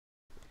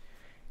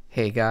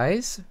Hey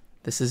guys,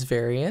 this is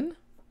Varien,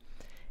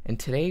 and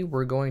today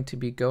we're going to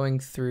be going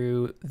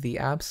through the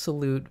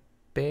absolute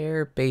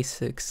bare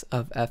basics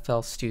of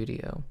FL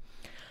Studio.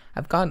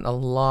 I've gotten a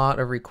lot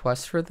of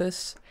requests for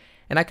this,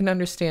 and I can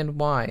understand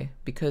why,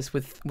 because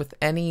with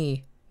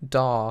any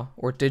DAW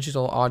or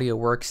digital audio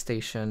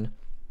workstation,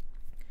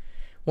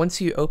 once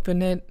you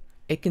open it,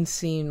 it can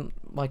seem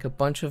like a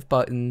bunch of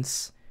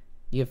buttons.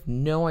 You have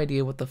no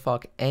idea what the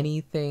fuck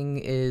anything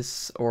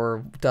is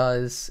or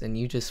does, and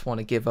you just want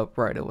to give up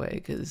right away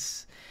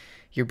because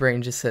your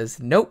brain just says,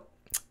 nope,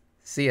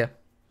 see ya.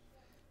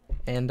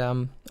 And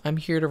I'm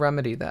here to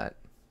remedy that.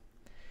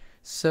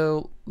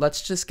 So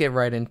let's just get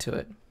right into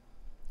it.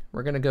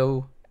 We're going to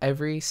go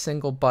every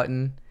single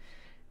button.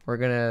 We're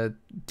going to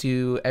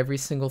do every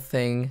single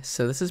thing.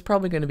 So this is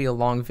probably going to be a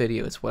long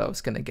video is what I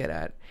was going to get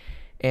at.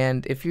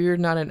 And if you're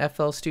not an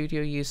FL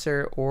Studio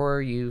user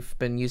or you've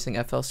been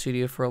using FL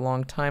Studio for a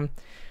long time,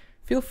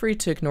 feel free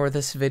to ignore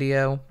this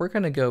video. We're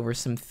going to go over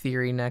some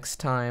theory next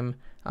time.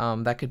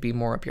 That could be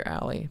more up your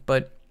alley.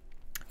 But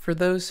for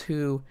those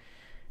who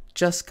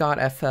just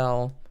got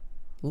FL,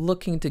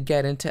 looking to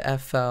get into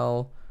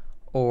FL,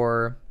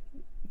 or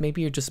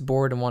maybe you're just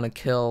bored and want to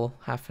kill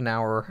half an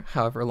hour,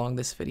 however long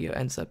this video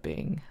ends up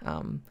being,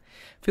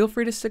 feel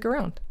free to stick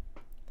around.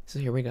 So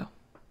here we go.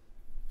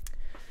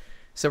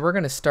 So we're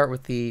going to start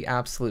with the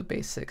absolute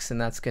basics,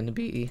 and that's going to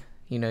be,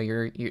 you know,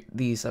 your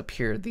these up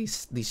here,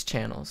 these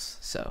channels.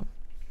 So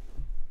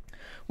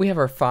we have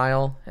our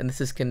file, and this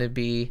is going to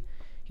be,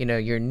 you know,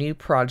 your new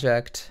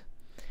project.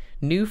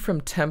 New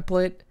from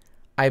template,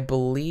 I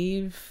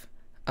believe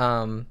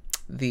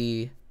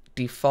the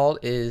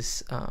default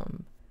is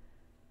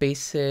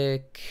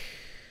basic.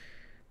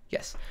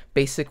 Yes,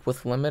 basic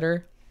with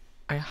limiter.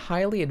 I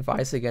highly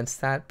advise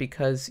against that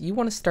because you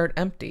want to start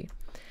empty.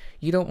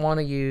 You don't want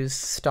to use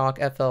stock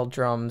FL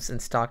drums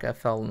and stock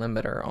FL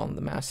limiter on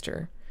the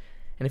master.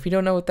 And if you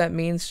don't know what that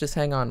means, just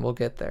hang on, we'll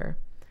get there.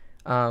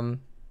 And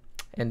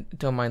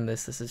don't mind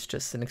this is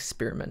just an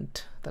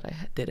experiment that I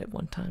did at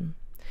one time.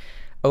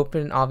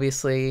 Open,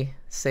 obviously,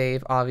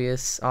 save,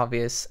 obvious.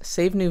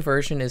 Save new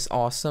version is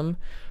awesome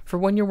for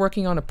when you're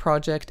working on a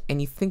project and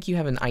you think you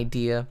have an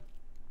idea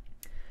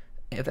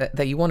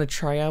that you want to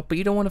try out, but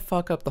you don't want to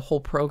fuck up the whole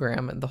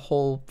program and the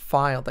whole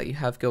file that you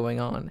have going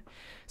on.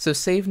 So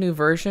save new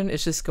version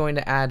is just going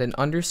to add an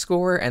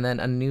underscore and then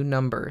a new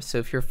number. So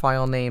if your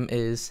file name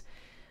is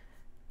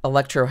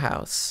Electro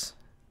House,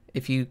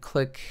 if you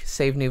click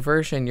save new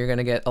version, you're going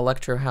to get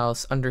Electro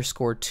House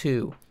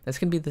 _2. That's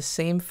going to be the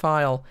same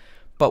file,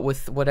 but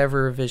with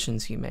whatever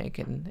revisions you make,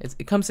 and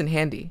it comes in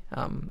handy.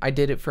 I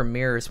did it for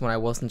mirrors when I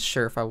wasn't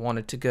sure if I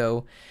wanted to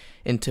go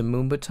into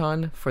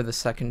𝕾𝖚𝖕𝖕𝖕𝖕 for the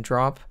second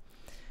drop.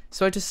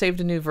 So I just saved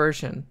a new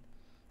version,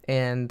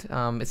 and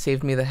it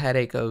saved me the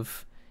headache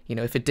of, you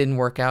know, if it didn't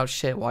work out,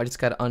 shit, well, I just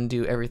got to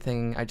undo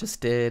everything I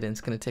just did, and it's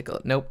going to take a...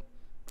 Nope.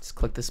 Just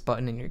click this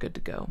button, and you're good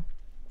to go.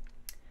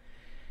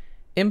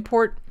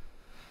 Import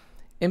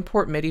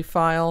MIDI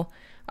file.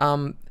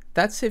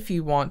 That's if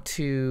you want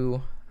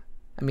to...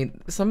 I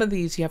mean, some of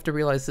these, you have to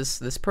realize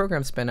this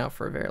program's been out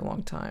for a very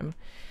long time.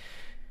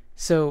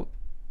 So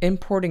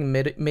importing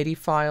MIDI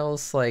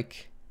files,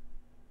 like...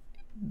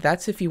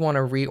 That's if you want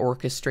to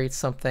reorchestrate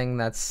something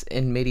that's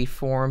in MIDI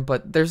form,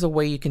 but there's a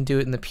way you can do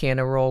it in the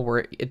piano roll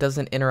where it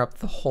doesn't interrupt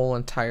the whole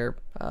entire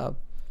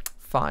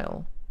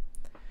file.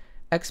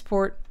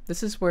 Export,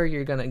 this is where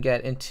you're going to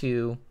get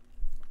into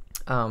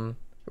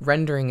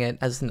rendering it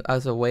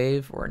as a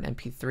wave or an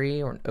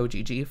MP3 or an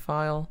OGG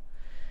file.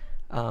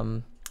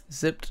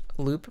 Zipped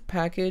loop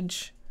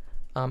package.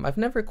 I've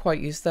never quite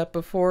used that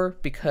before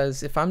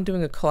because if I'm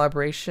doing a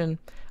collaboration,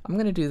 I'm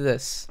going to do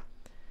this.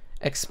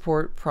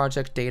 Export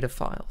project data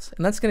files,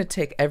 and that's going to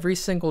take every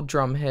single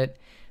drum hit.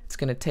 It's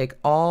going to take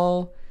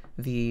all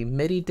the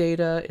MIDI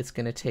data. It's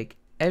going to take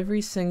every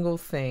single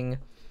thing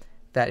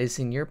that is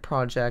in your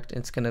project, and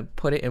it's going to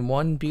put it in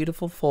one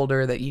beautiful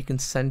folder that you can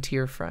send to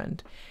your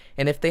friend.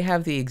 And if they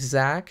have the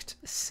exact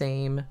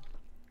same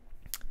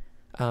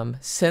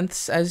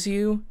synths as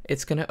you,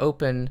 it's going to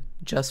open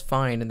just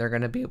fine, and they're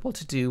going to be able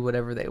to do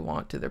whatever they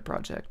want to their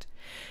project.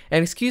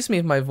 And excuse me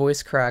if my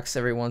voice cracks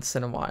every once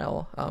in a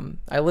while.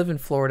 I live in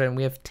Florida, and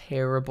we have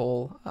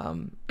terrible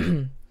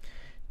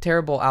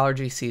terrible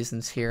allergy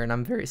seasons here, and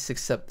I'm very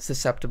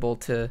susceptible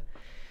to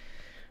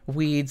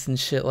weeds and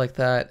shit like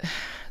that.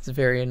 It's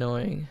very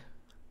annoying,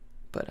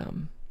 but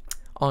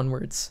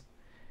onwards.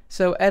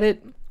 So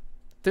edit,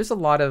 there's a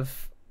lot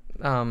of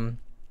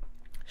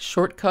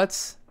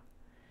shortcuts.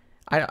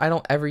 I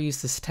don't ever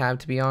use this tab,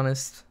 to be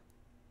honest.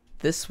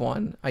 This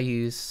one I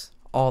use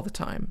all the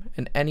time,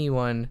 and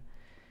anyone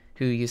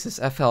who uses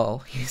FL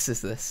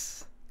uses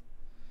this.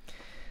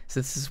 So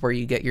this is where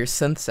you get your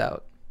synths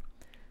out.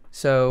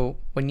 So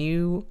when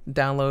you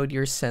download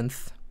your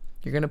synth,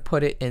 you're going to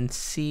put it in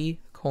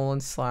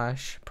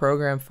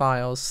C:/program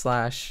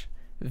files/VST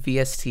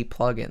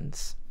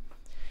plugins.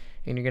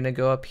 And you're going to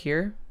go up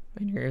here,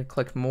 and you're going to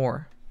click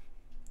more.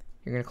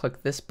 You're going to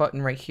click this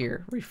button right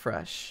here,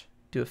 refresh.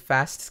 Do a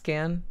fast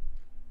scan,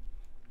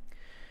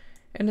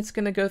 and it's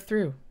going to go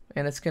through.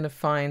 and it's going to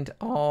find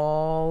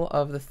all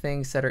of the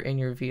things that are in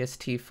your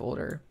VST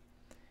folder.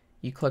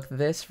 You click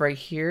this right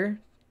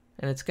here,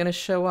 and it's going to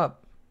show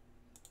up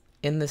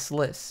in this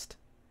list.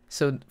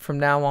 So from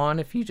now on,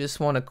 if you just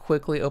want to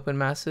quickly open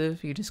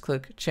Massive, you just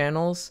click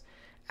Channels,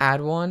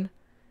 Add One,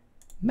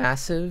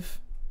 Massive,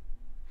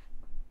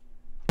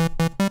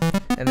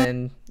 and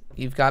then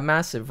you've got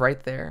Massive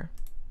right there.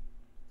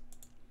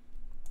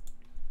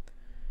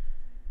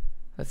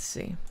 Let's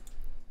see.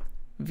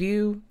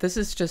 View, this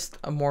is just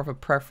more of a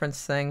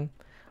preference thing.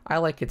 I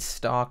like it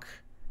stock.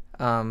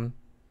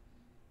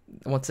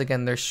 Once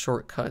again, there's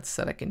shortcuts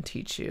that I can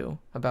teach you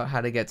about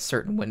how to get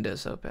certain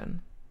windows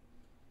open.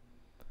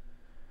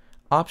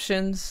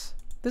 Options,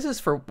 this is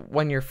for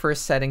when you're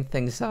first setting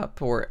things up,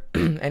 or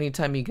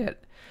anytime you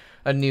get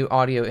a new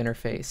audio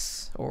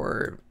interface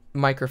or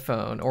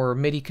microphone or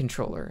MIDI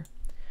controller.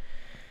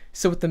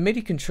 So with the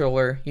MIDI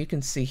controller, you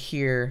can see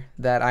here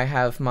that I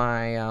have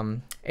my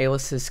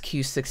Alisys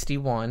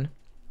Q61,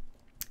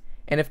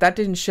 and if that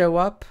didn't show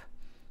up,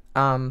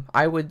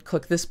 I would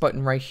click this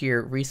button right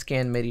here,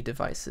 Rescan MIDI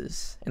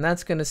Devices, and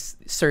that's going to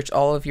search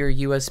all of your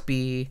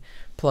USB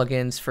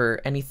plugins for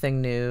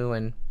anything new,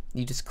 and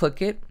you just click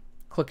it,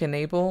 click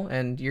Enable,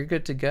 and you're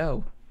good to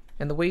go.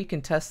 And the way you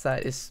can test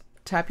that is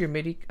tap your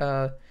MIDI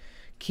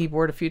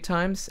keyboard a few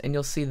times, and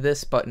you'll see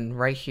this button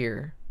right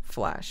here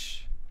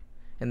flash,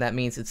 and that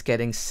means it's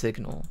getting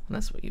signal, and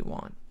that's what you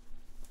want.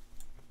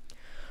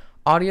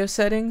 Audio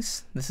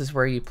settings, this is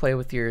where you play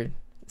with your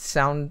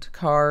sound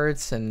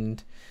cards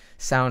and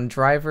sound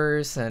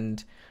drivers,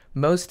 and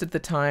most of the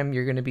time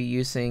you're going to be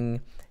using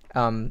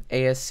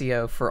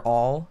ASCO for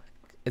all.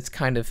 It's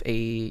kind of a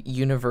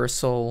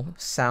universal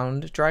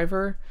sound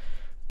driver,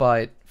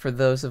 but for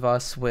those of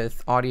us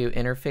with audio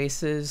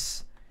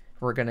interfaces,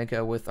 we're going to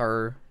go with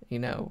our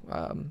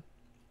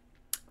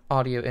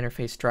audio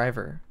interface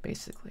driver,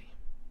 basically.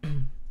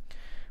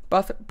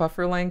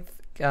 Buffer length,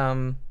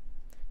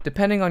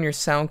 depending on your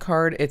sound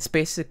card, it's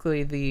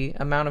basically the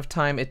amount of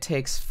time it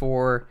takes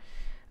for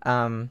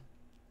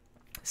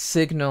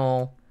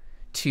signal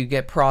to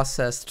get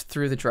processed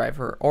through the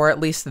driver, or at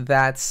least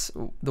that's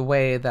the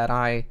way that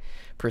I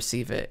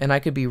perceive it. And I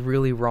could be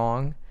really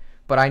wrong,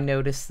 but I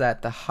noticed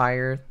that the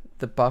higher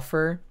the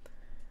buffer,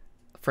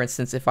 for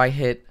instance, if I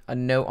hit a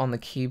note on the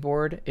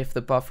keyboard, if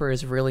the buffer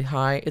is really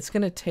high, it's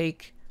going to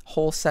take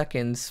whole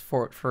seconds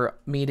for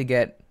me to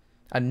get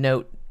a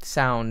note,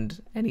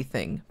 sound,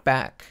 anything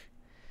back.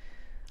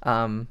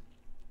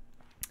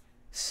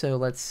 So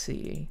let's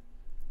see.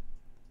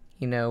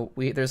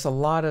 There's a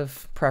lot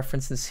of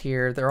preferences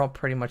here. They're all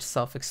pretty much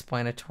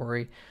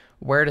self-explanatory.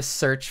 Where to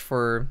search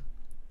for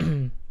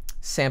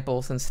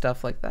samples and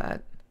stuff like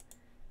that.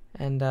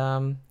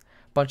 And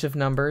bunch of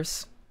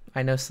numbers.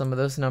 I know some of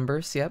those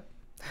numbers, yep.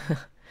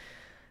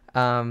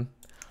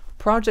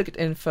 Project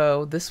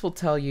info, this will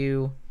tell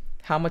you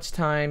how much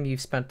time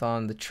you've spent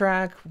on the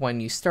track, when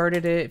you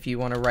started it, if you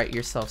want to write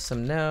yourself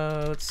some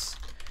notes.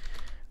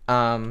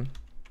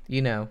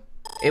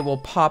 It will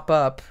pop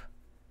up,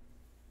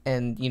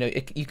 and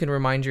you can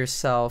remind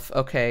yourself,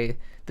 okay,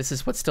 this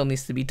is what still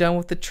needs to be done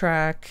with the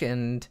track,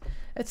 and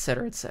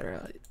etc.,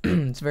 etc.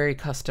 It's very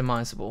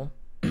customizable.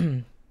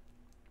 I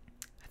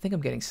think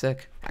I'm getting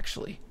sick,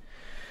 actually.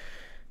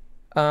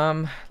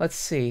 Let's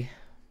see.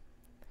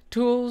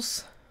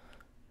 Tools.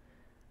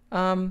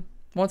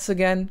 Once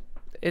again,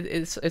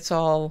 it's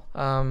all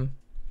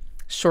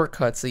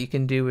shortcuts that you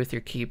can do with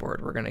your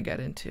keyboard we're going to get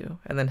into.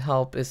 And then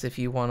help is if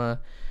you want to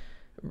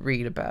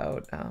read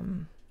about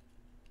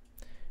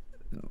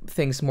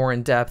things more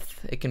in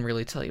depth, it can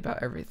really tell you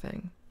about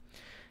everything.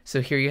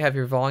 So here you have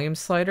your volume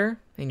slider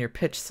and your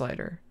pitch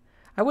slider.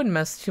 I wouldn't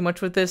mess too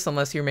much with this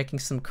unless you're making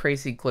some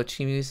crazy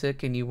glitchy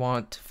music and you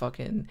want to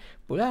fucking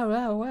wow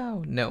wow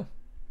wow. No,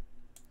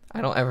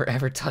 I don't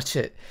ever touch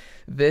it.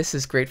 This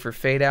is great for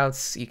fade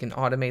outs. You can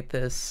automate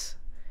this.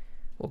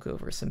 We'll go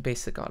over some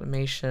basic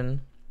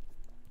automation.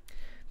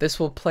 This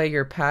will play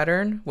your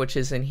pattern, which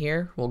is in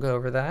here. We'll go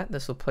over that.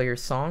 This will play your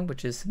song,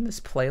 which is in this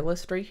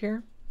playlist right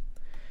here.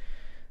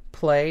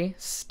 Play,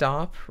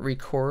 stop,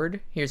 record.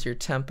 Here's your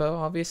tempo,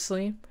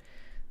 obviously.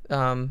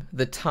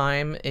 The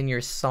time in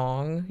your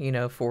song,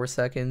 4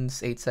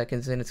 seconds, 8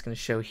 seconds in, it's going to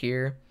show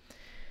here.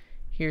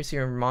 Here's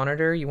your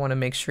monitor. You want to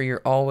make sure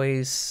you're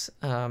always,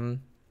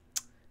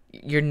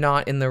 you're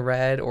not in the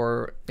red,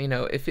 or,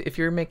 if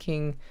you're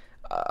making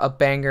a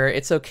banger,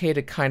 it's okay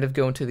to kind of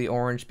go into the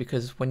orange,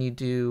 because when you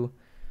do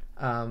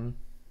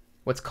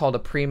what's called a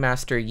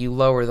pre-master, you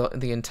lower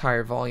the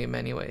entire volume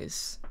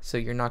anyways, so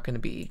you're not going to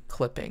be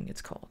clipping,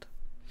 it's called.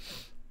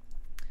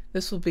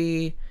 This will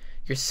be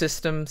your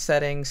system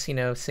settings,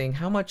 seeing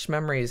how much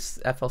memory is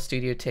FL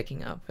Studio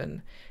taking up,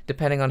 and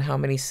depending on how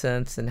many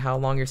synths and how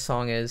long your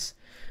song is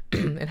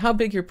and how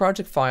big your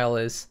project file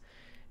is,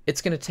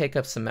 it's going to take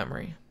up some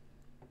memory.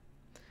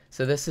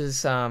 So this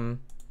is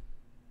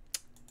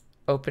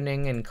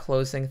opening and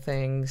closing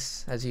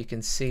things, as you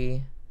can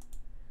see.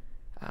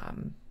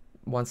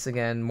 Once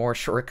again, more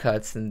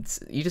shortcuts, and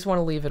you just want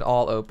to leave it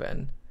all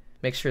open.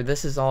 Make sure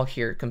this is all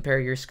here.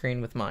 Compare your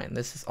screen with mine.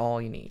 This is all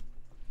you need.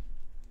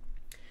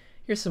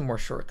 Here's some more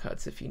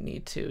shortcuts if you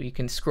need to. You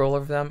can scroll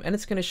over them, and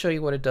it's going to show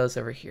you what it does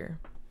over here.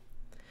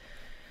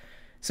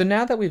 So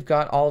now that we've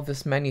got all of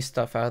this menu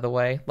stuff out of the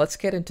way, let's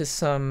get into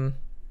some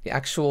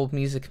actual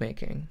music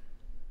making.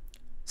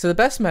 So the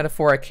best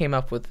metaphor I came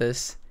up with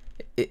this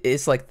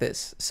is like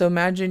this. So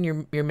imagine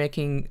you're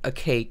making a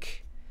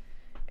cake,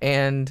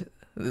 and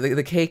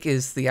the cake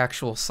is the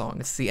actual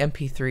song. It's the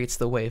MP3, it's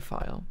the WAV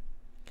file.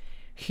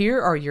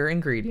 Here are your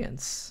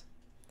ingredients.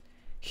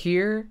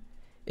 Here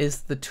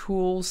is the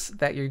tools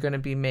that you're going to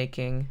be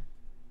making.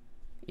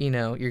 You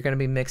know, you're going to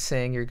be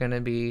mixing, you're going to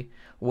be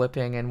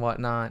whipping and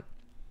whatnot.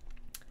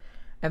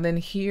 And then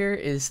here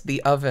is the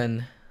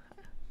oven,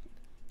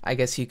 I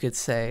guess you could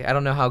say. I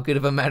don't know how good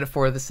of a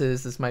metaphor this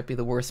is. This might be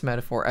the worst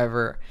metaphor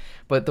ever.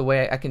 But the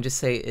way I can just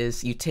say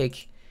is you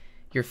take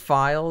your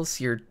files,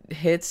 your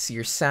hits,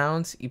 your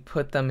sounds, you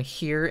put them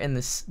here in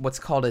this what's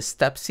called a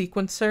step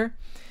sequencer,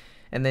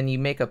 and then you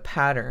make a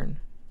pattern.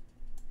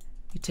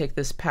 You take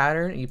this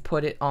pattern, you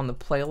put it on the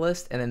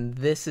playlist, and then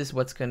this is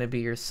what's going to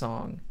be your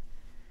song.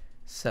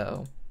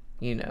 So,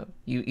 you know,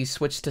 you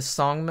switch to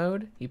song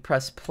mode, you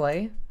press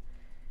play,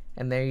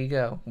 and there you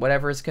go.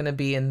 Whatever is going to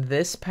be in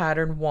this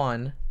pattern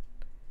 1,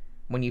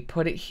 when you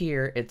put it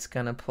here, it's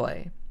going to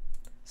play.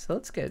 So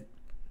let's get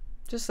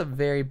just a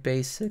very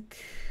basic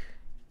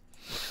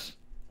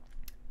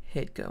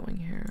hit going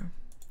here.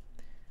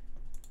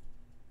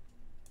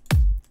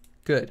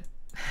 Good.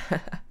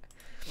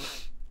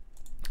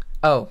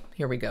 Oh,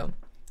 here we go.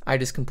 I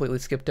just completely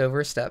skipped over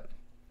a step.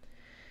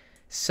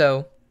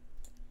 So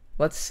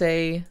let's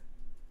say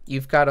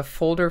you've got a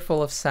folder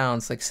full of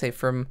sounds, like say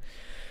from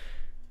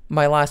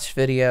my last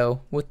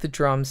video with the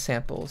drum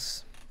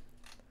samples.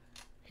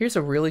 Here's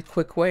a really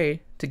quick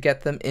way to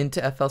get them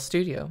into FL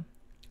Studio.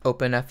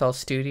 Open FL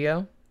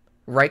Studio,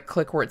 right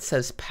click where it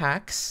says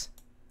Packs.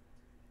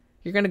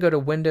 You're going to go to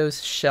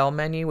Windows Shell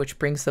menu, which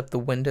brings up the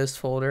Windows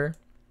folder.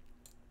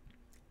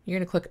 You're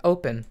going to click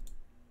Open.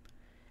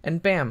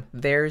 And bam,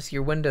 there's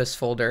your Windows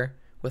folder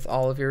with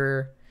all of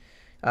your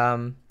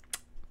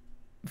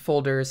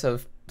folders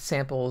of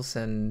samples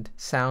and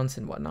sounds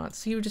and whatnot.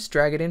 So you just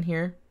drag it in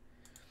here,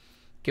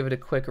 give it a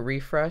quick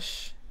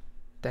refresh.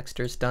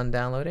 Dexter's done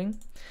downloading.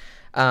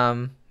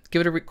 Give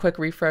it a quick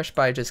refresh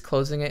by just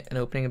closing it and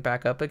opening it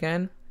back up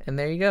again, and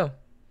there you go.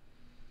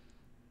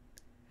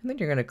 And then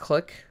you're going to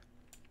click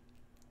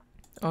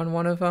on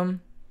one of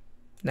them,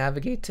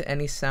 navigate to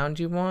any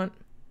sound you want,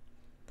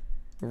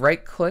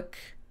 right click,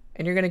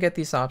 and you're going to get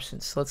these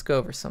options. So let's go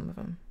over some of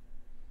them.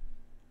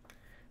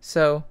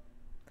 So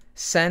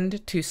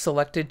send to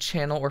selected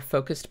channel or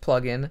focused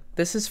plugin.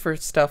 This is for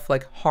stuff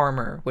like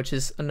Harmor, which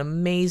is an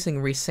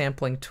amazing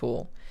resampling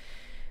tool.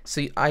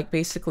 So I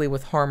basically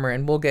with Harmor,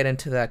 and we'll get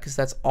into that because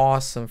that's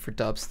awesome for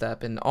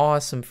dubstep and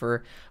awesome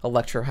for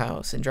electro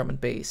house and drum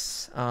and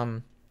bass.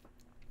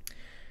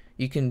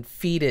 You can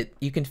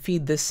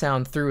feed this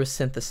sound through a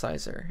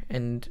synthesizer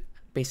and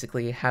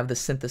basically have the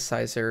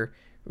synthesizer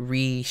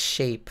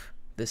reshape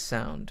this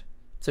sound.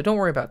 So don't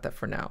worry about that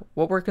for now.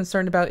 What we're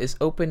concerned about is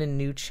open a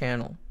new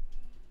channel.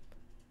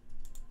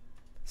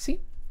 See?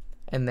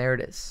 And there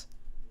it is.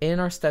 In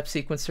our step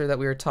sequencer that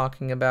we were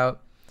talking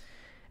about.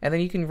 And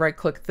then you can right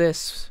click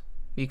this.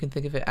 You can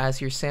think of it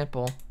as your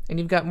sample, and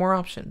you've got more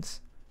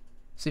options.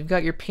 So you've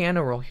got your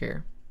piano roll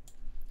here.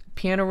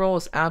 Piano roll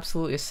is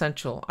absolutely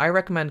essential. I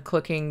recommend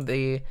clicking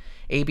the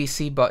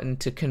ABC button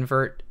to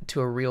convert to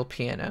a real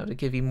piano to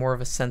give you more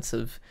of a sense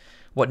of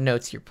what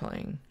notes you're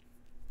playing.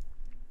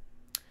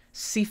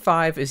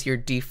 C5 is your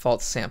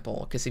default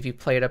sample, because if you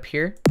play it up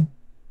here,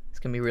 it's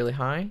going to be really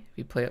high. If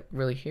you play it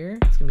really here,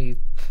 it's going to be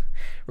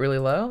really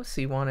low. So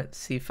you want it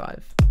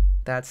C5.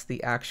 That's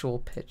the actual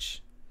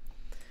pitch.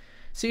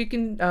 So you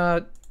can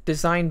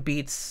design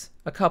beats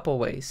a couple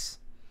ways.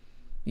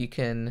 You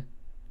can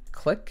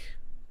click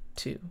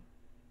 2,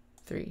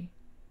 3,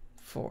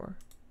 4.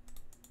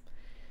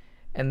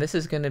 And this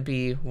is going to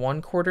be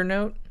 1 quarter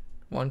note,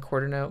 1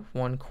 quarter note,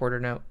 1 quarter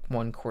note,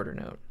 1 quarter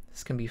note.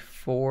 This can be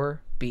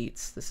 4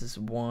 beats. This is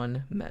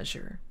 1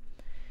 measure.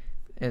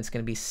 And it's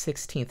going to be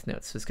 16th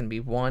notes. So it's going to be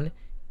 1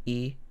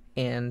 E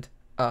and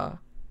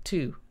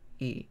 2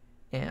 E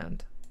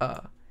and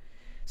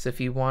So if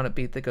you want a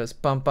beat that goes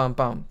bum bum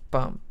bum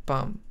bum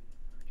bum,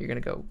 you're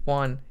going to go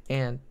 1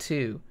 and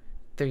 2,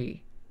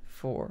 3,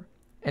 4.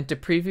 And to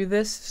preview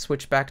this,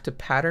 switch back to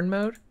pattern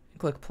mode and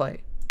click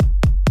play.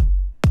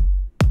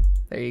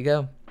 There you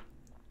go.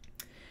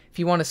 If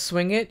you want to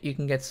swing it, you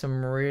can get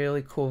some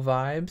really cool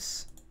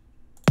vibes.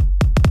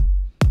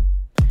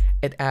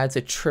 It adds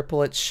a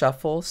triplet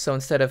shuffle, so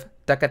instead of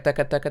da ka da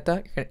ka da ka da,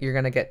 you're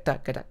going to get da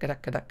ka da ka da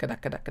ka da ka da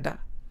ka da ka da.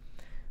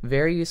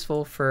 Very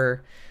useful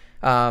for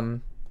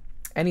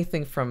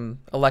anything from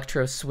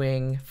electro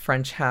swing,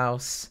 French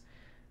house,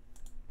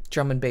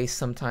 drum and bass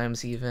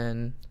sometimes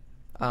even,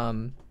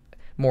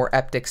 more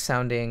epic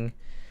sounding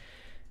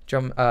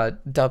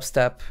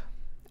dubstep,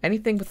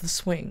 anything with a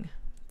swing.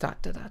 Da,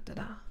 da, da, da,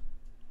 da.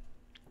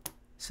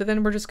 So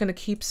then we're just going to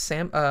keep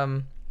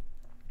stacking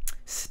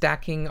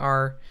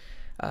our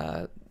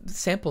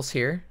samples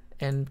here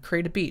and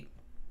create a beat.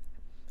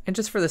 And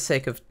just for the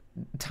sake of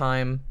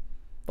time,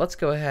 let's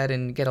go ahead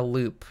and get a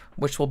loop,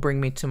 which will bring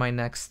me to my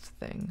next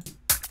thing.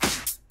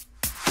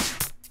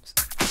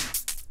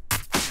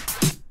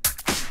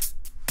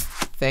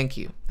 Thank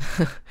you.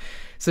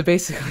 So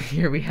basically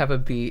here we have a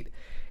beat.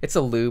 It's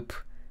a loop.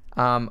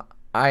 I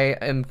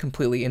am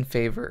completely in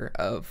favor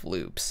of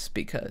loops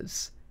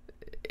because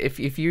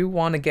if you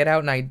want to get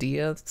out an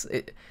idea,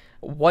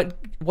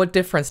 what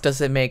difference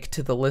does it make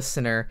to the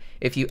listener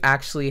if you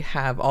actually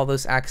have all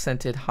those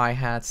accented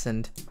hi-hats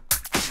and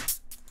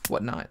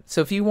whatnot?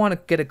 So if you want to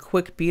get a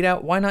quick beat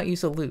out, why not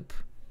use a loop?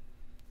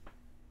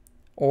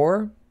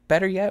 Or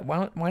better yet,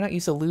 why not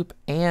use a loop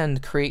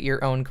and create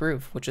your own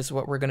groove, which is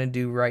what we're going to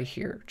do right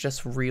here,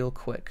 just real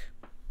quick.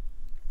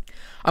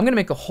 I'm going to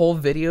make a whole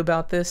video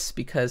about this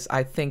because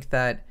I think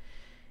that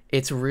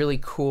it's really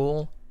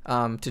cool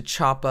to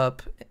chop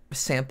up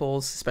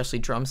samples, especially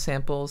drum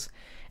samples,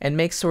 and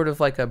make sort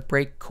of like a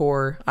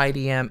breakcore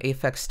IDM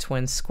Aphex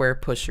Twin square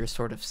pusher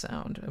sort of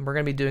sound. And we're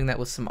going to be doing that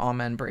with some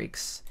Amen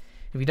breaks.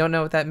 If you don't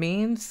know what that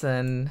means,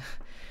 then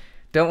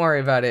don't worry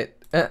about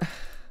it.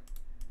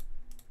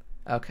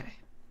 Okay.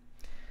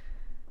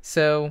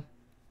 So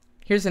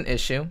here's an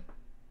issue.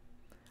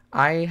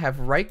 I have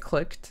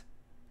right-clicked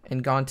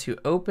and gone to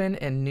Open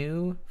a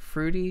New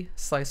Fruity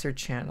Slicer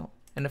Channel.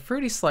 And a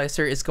Fruity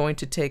Slicer is going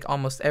to take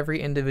almost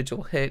every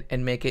individual hit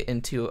and make it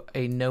into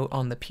a note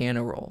on the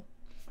piano roll.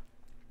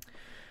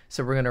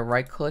 So we're going to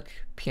right-click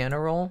piano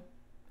roll,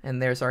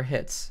 and there's our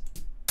hits.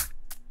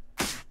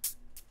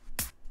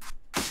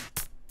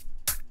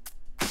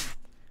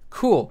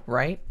 Cool,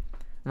 right?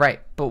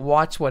 Right, but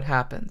watch what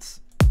happens.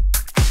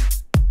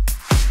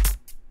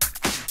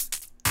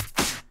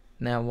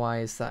 Now, why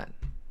is that?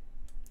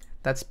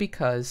 That's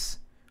because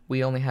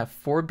we only have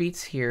 4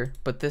 beats here,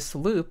 but this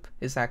loop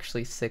is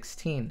actually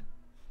 16.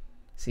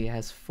 See, it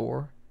has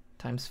 4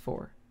 times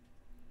 4.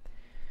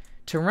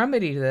 To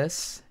remedy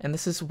this, and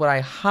this is what I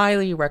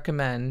highly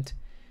recommend,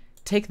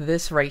 take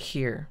this right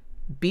here.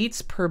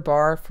 Beats per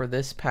bar for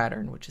this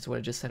pattern, which is what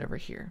I just said over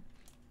here.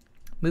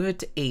 Move it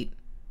to 8.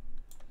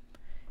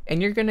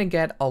 And you're going to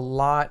get a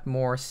lot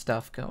more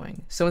stuff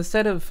going. So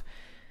instead of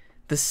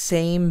the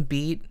same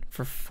beat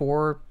for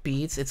 4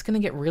 beats, it's going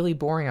to get really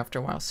boring after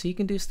a while. So you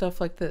can do stuff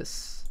like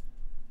this.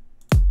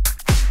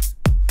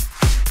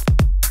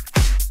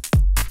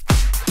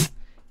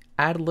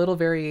 Add little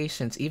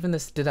variations. Even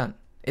this dun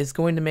is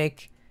going to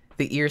make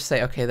the ear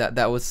say, okay,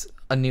 that was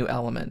a new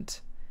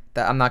element.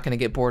 That I'm not going to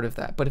get bored of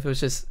that. But if it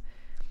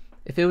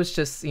was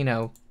just, you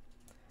know,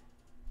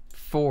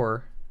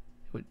 4,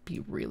 it would be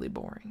really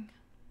boring.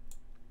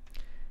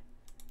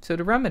 So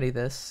to remedy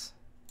this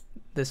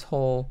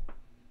whole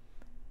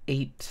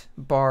 8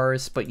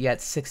 bars but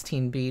yet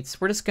 16 beats,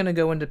 we're just going to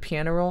go into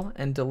piano roll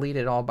and delete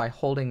it all by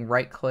holding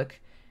right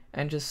click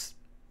and just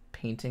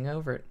painting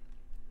over it.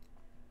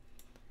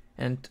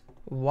 And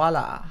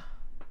voila.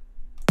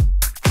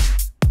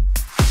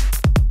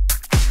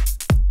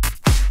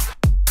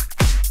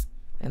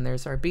 And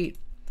there's our beat.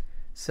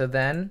 So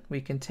then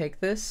we can take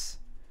this,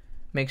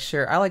 make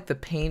sure, I like the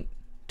paint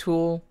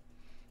tool.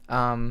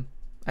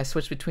 I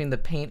switch between the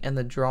paint and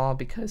the draw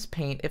because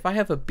paint, if I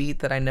have a beat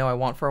that I know I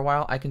want for a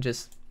while, I can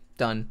just,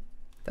 done.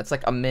 That's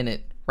like a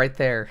minute right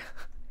there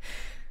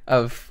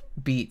of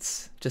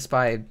beats just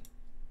by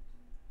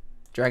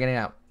dragging it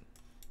out.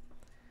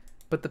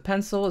 But the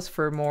pencil is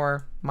for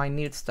more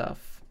minute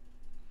stuff.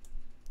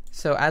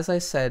 So as I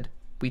said,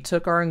 we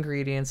took our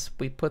ingredients,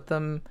 we put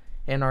them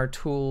in our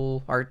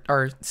tool,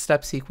 our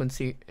step sequence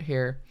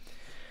here,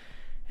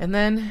 and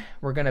then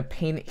we're gonna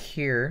paint it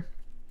here.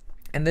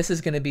 And this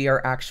is going to be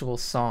our actual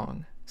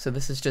song. So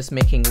this is just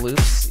making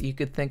loops. You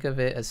could think of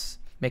it as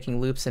making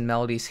loops and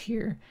melodies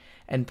here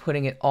and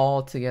putting it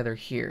all together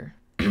here.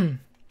 And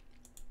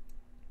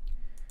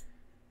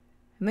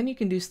then you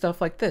can do stuff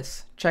like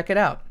this. Check it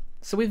out.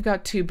 So we've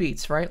got 2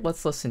 beats, right?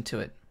 Let's listen to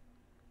it.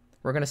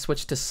 We're going to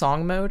switch to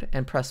song mode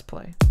and press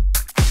play.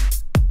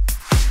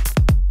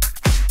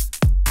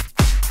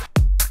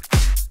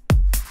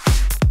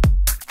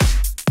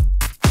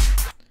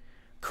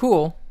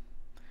 Cool.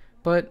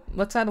 But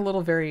let's add a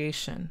little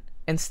variation.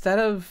 Instead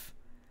of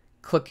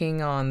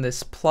clicking on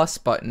this plus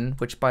button,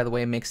 which by the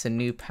way makes a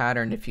new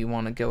pattern if you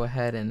want to go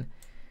ahead and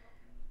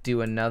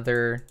do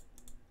another,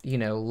 you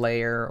know,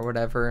 layer or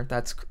whatever,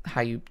 that's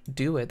how you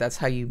do it. That's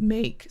how you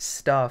make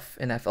stuff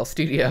in FL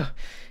Studio,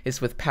 is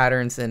with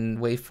patterns and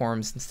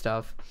waveforms and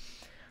stuff.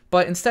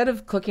 But instead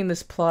of clicking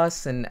this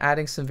plus and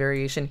adding some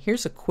variation,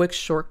 here's a quick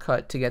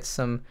shortcut to get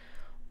some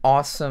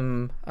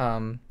awesome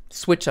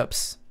switch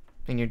ups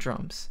in your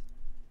drums.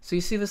 So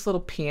you see this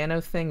little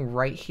piano thing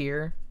right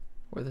here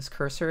where this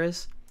cursor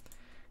is?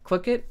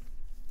 Click it,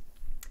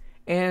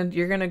 and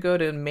you're going to go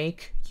to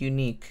Make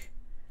Unique.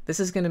 This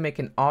is going to make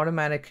an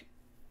automatic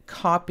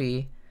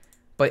copy,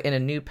 but in a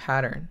new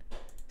pattern.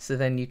 So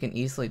then you can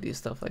easily do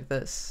stuff like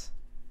this.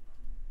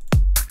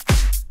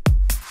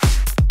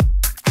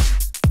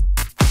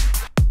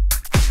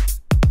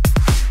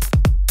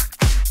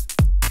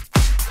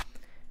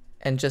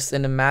 And just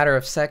in a matter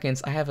of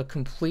seconds, I have a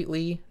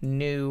completely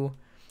new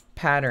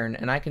pattern,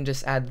 and I can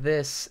just add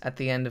this at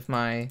the end of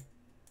my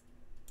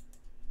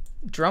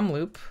drum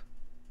loop,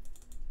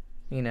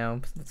 you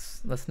know,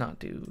 let's not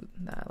do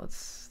that.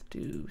 Let's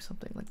do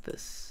something like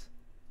this.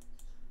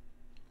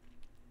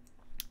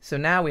 So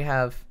now we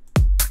have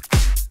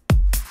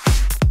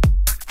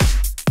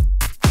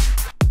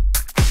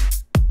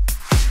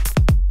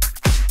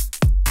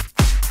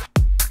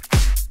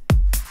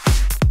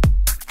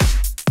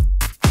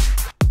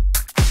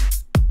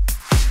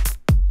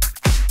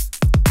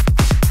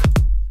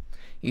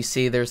you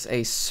see there's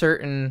a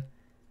certain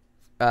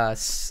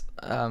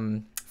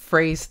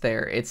phrase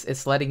there.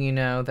 It's letting you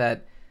know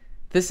that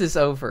this is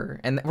over,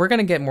 and we're going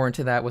to get more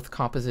into that with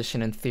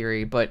composition and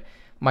theory, but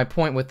my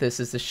point with this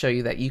is to show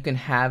you that you can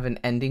have an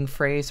ending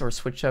phrase or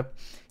switch up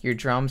your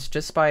drums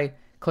just by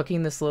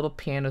clicking this little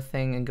piano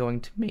thing and going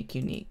to make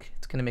unique.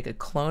 It's going to make a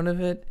clone of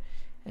it,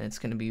 and it's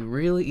going to be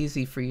really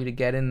easy for you to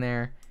get in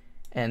there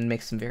and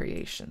make some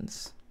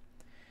variations.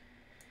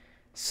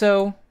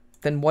 So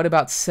then what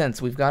about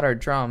synths? We've got our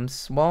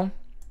drums. Well,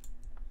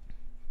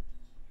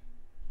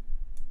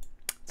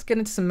 let's get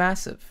into some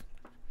massive.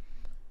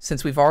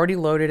 Since we've already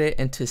loaded it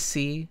into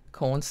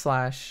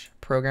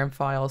C:/program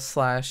files /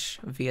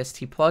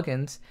 VST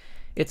plugins,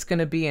 it's going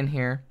to be in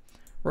here.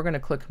 We're going to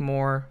click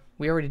more.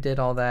 We already did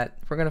all that.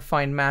 We're going to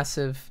find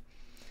massive,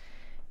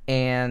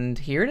 and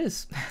here it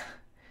is.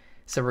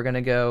 So we're going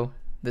to go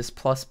this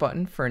plus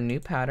button for a new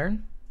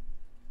pattern.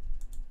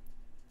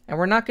 And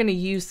we're not going to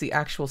use the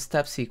actual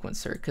step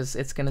sequencer because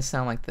it's going to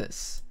sound like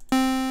this.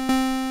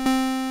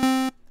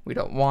 We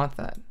don't want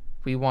that.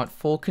 We want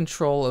full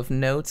control of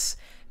notes,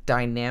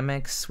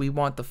 dynamics. We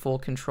want the full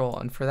control,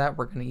 and for that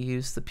we're going to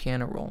use the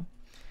piano roll.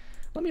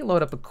 Let me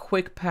load up a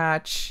quick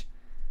patch.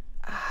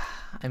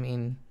 I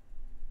mean,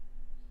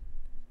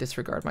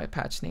 disregard my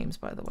patch names,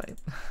 by the way.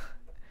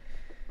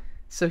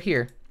 So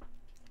here,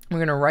 we're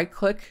going to right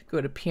click,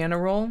 go to piano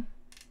roll,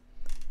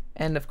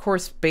 and of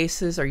course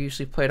basses are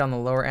usually played on the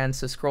lower end,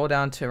 so scroll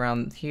down to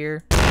around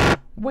here.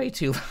 Way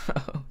too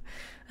low.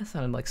 That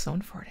sounded like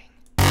someone farting.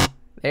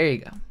 There you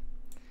go.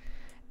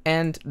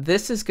 And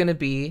this is going to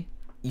be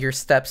your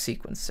step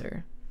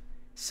sequencer.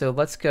 So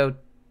let's go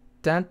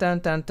dun dun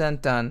dun dun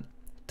dun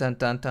dun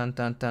dun dun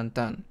dun dun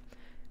dun.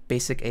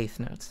 Basic eighth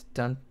notes.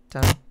 Dun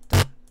dun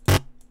dun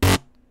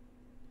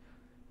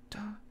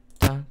dun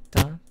dun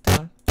dun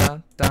dun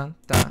dun dun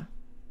dun.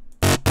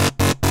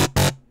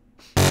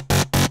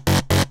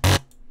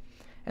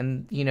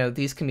 And you know,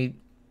 these can be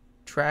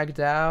dragged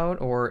out,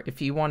 or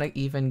if you want to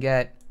even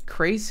get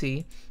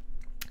crazy,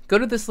 go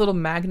to this little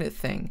magnet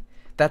thing.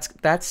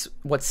 That's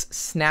what's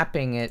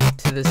snapping it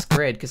to this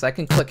grid, because I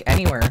can click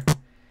anywhere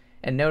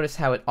and notice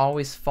how it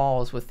always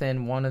falls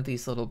within one of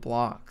these little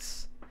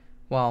blocks.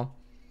 Well,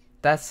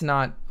 that's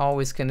not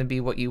always going to be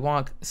what you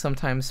want.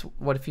 Sometimes,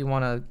 what if you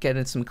want to get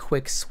in some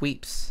quick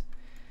sweeps?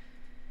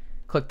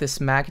 Click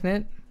this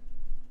magnet,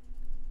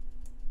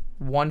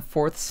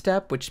 1/4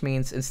 step, which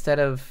means instead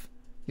of,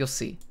 you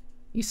see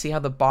how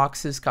the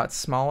boxes got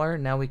smaller?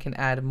 Now we can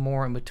add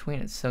more in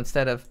between it. So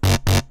instead of,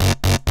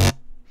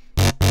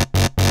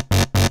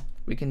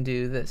 we can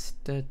do this.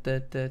 Da, da,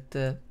 da,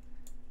 da.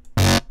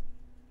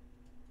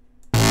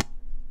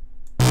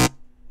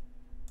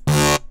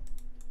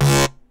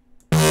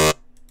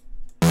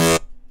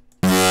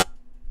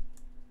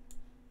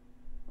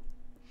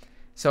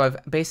 So I've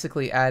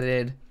basically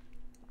added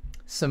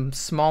some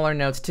smaller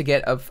notes to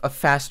get a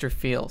faster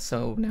feel.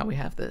 So now we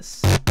have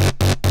this,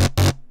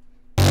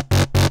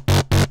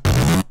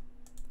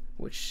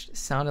 which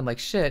sounded like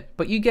shit,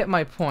 but you get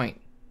my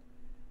point.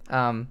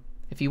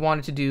 If you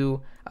wanted to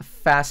do a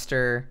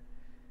faster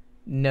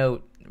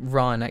note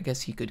run, I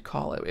guess you could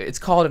call it. It's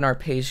called an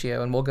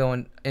arpeggio, and we'll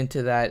go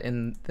into that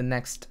in the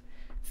next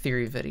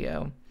theory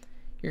video.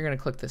 You're going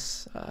to click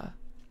this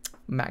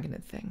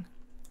magnet thing.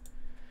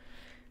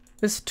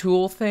 This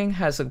tool thing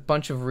has a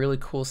bunch of really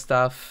cool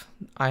stuff.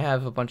 I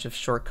have a bunch of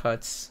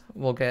shortcuts.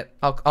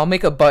 I'll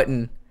make a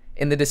button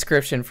in the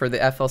description for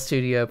the FL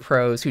Studio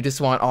pros who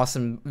just want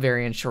awesome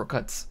Varien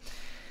shortcuts.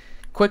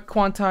 Quick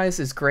quantize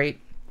is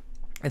great.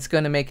 It's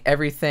going to make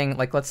everything,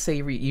 like let's say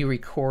you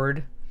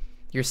record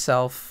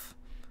yourself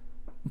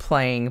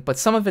playing, but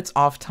some of it's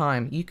off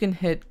time. You can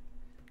hit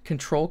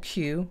Control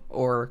Q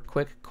or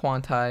quick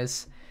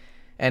quantize,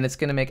 and it's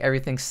going to make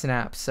everything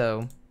snap.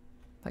 So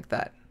like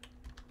that.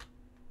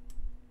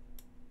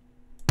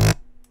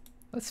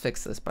 Let's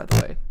fix this, by the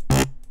way.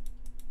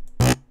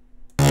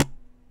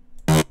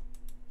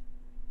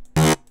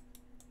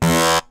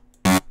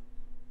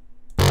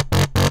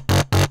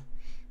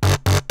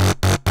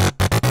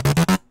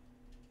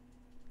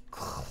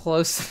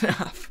 Close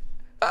enough.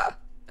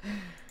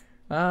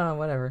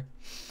 Whatever.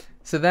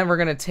 So then we're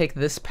going to take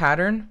this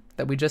pattern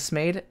that we just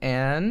made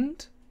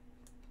and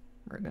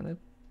we're going to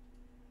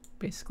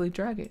basically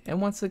drag it.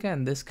 And once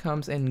again, this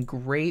comes in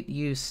great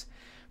use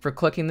for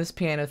clicking this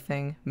piano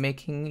thing,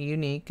 making it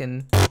unique,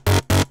 and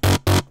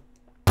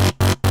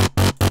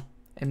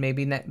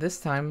maybe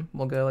this time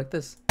we'll go like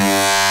this.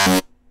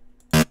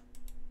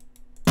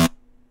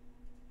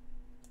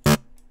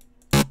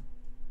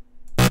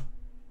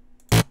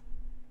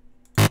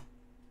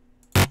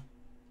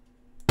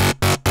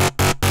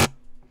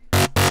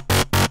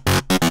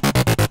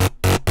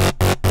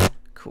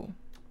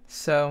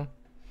 So,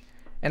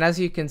 and as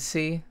you can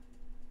see,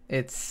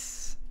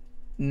 it's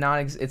not,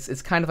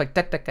 it's kind of like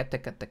tek tek tek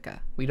tek tek.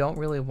 We don't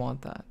really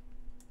want that.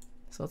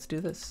 So let's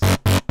do this.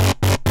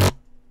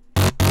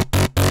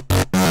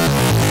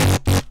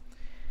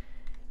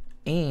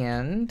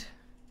 And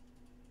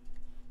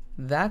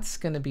that's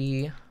going to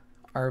be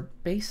our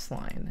bass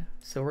line.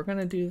 So we're going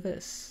to do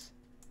this.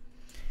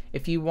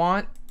 If you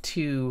want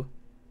to,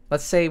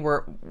 let's say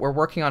we're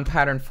working on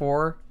pattern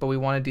 4, but we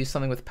want to do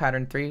something with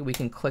pattern 3, we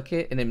can click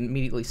it and it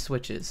immediately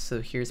switches.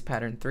 So here's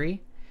pattern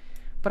 3,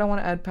 but I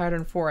want to add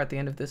pattern 4 at the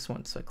end of this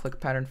one. So I click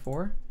pattern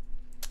 4,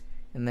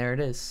 and there it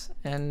is.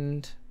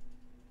 And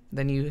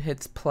then you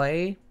hit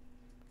play.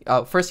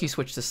 Oh, first you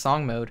switch to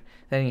song mode,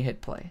 then you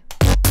hit play.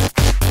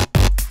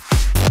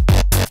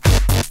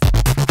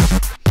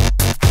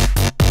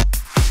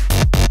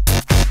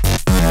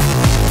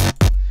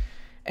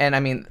 And I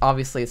mean,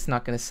 obviously it's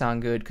not going to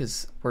sound good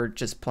because we're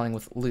just playing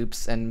with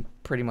loops and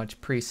pretty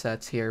much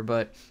presets here,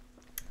 but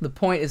the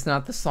point is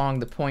not the song,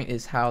 the point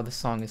is how the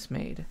song is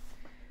made.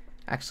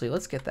 Actually,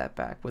 let's get that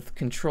back with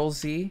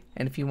Control-Z,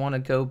 and if you want to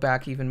go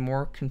back even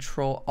more,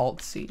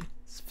 Control-Alt-Z.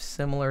 It's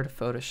similar to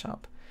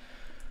Photoshop.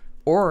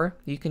 Or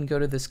you can go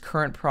to this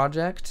current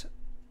project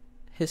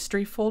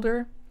history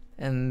folder,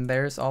 and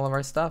there's all of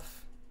our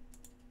stuff.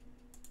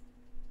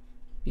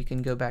 You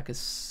can go back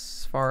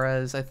as far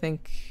as, I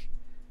think,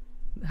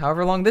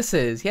 however long this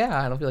is. Yeah,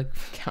 I don't feel like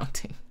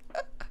counting.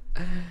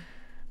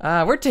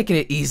 We're taking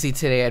it easy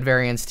today at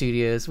Varien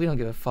Studios. We don't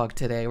give a fuck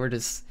today. We're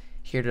just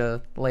here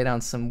to lay down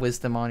some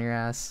wisdom on your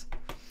ass.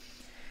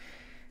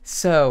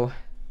 So,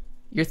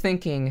 you're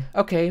thinking,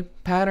 okay,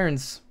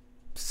 patterns,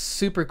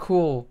 super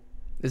cool.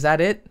 Is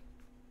that it?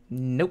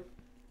 Nope.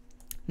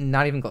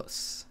 Not even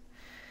close.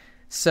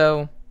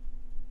 So,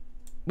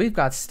 we've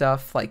got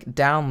stuff like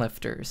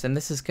downlifters, and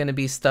this is going to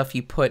be stuff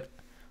you put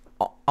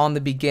on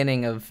the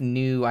beginning of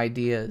new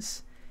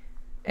ideas.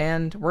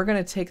 And we're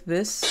going to take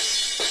this,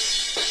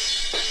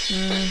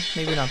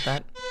 maybe not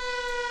that.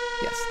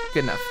 Yes,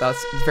 good enough.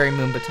 That's very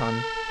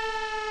𝕾𝖚𝖕𝖕𝖕𝖕𝖚.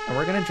 And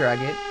we're going to drag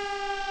it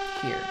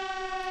here.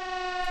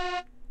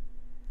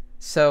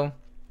 So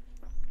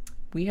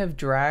we have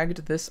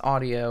dragged this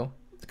audio,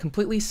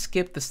 completely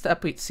skipped the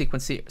step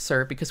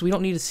sequencer because we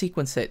don't need to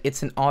sequence it.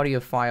 It's an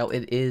audio file.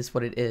 It is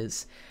what it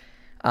is.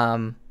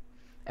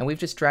 And we've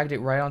just dragged it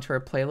right onto our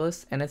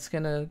playlist, and it's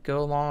going to go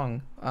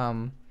along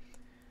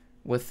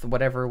with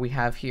whatever we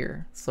have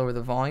here. Let's lower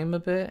the volume a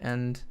bit,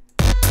 and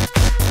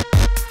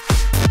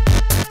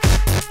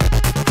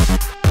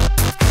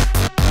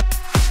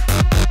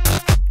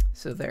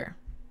so there.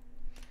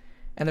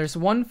 And there's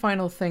one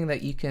final thing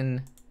that you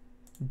can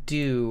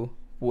do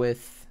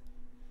with,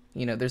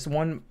 there's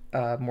one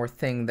more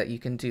thing that you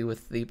can do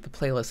with the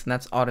playlist, and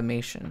that's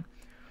automation.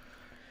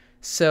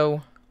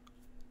 So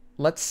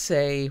let's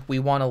say we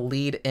want to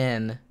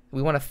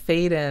we want to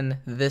fade in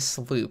this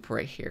loop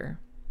right here.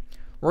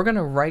 We're going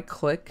to right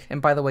click,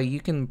 and by the way,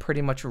 you can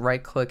pretty much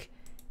right click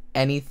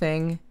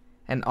anything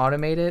and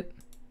automate it.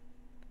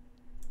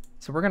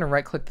 So we're going to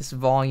right click this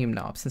volume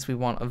knob since we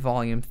want a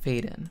volume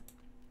fade in.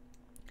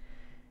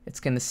 It's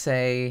going to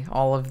say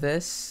all of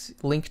this.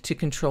 Link to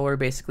controller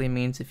basically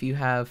means if you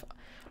have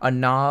a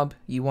knob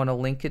you want to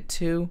link it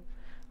to,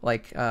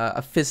 like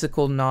a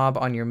physical knob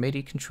on your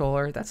MIDI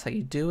controller, that's how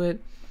you do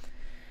it.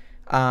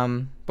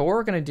 But what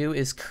we're going to do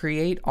is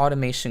create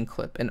automation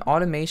clip, and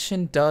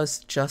automation does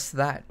just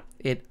that.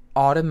 It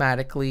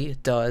automatically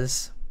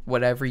does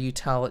whatever you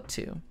tell it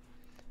to.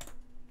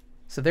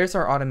 So there's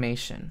our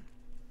automation.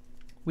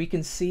 We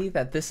can see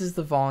that this is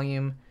the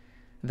volume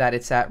that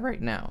it's at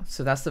right now.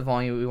 So that's the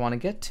volume we want to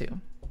get to.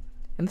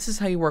 And this is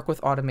how you work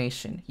with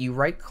automation. You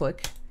right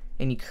click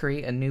and you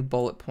create a new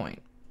bullet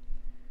point.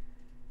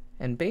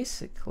 And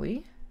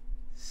basically,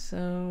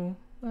 so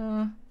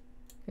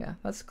yeah,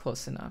 that's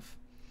close enough.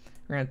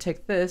 We're going to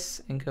take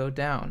this and go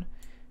down.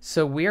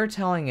 So we are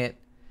telling it,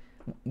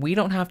 we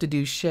don't have to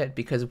do shit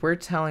because we're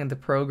telling the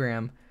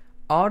program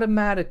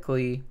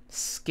automatically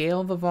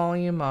scale the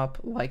volume up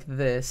like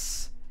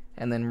this,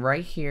 and then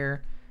right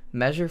here,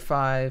 measure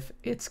 5,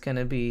 it's going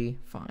to be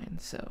fine.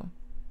 So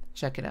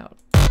check it out.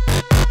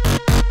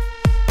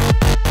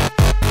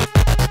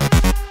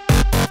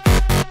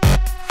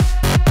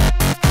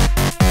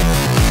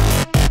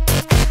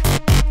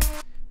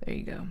 There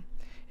you go.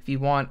 If you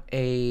want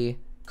a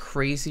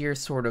crazier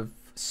sort of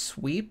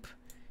sweep,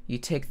 you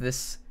take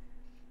this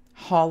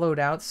hollowed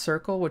out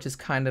circle, which is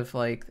kind of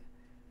like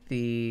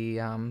the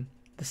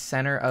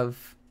center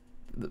of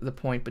the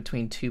point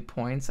between 2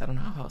 points. I don't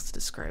know how else to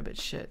describe it.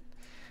 Shit.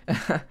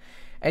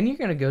 And you're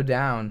gonna go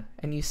down,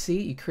 and you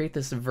see you create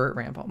this vert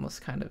ramp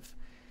almost kind of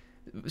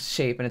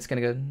shape, and it's gonna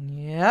go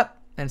yep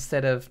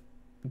instead of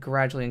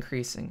gradually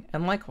increasing.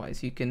 And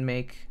likewise, you can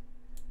make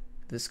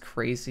this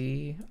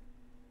crazy.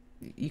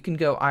 You can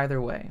go either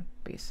way,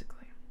 basically.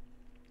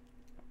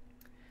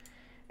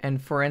 And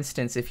for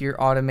instance, if you're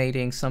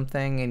automating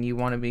something and you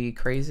want to be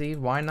crazy,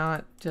 why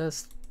not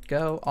just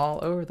go all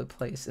over the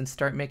place and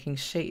start making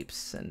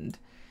shapes? And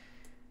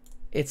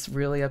it's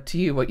really up to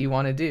you what you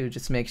want to do.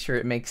 Just make sure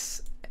it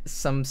makes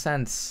some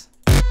sense.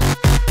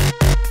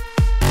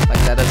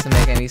 That doesn't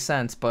make any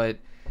sense, but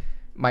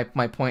my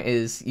point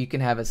is you can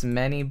have as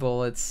many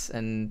bullets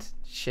and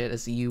shit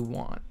as you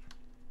want.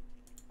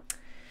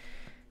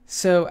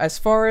 So as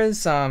far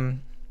as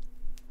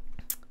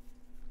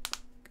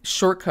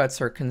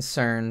shortcuts are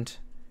concerned,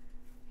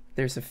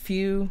 there's a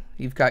few.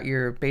 You've got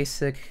your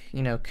basic,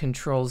 you know,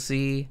 Control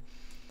Z.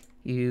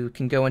 You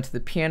can go into the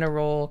piano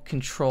roll,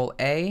 Control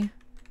A,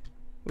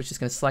 which is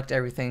going to select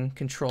everything,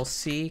 Control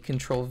C,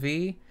 Control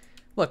V.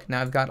 Look,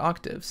 now I've got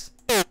octaves.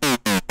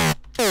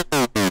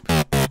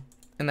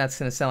 And that's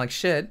going to sound like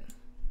shit.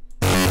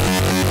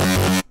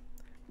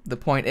 The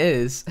point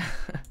is,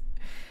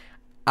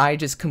 I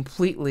just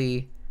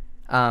completely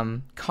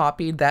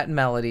copied that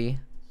melody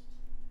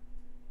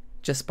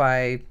just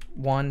by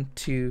 1,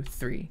 2,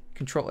 3.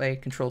 Control A,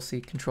 Control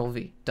C, Control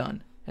V.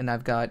 Done. And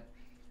I've got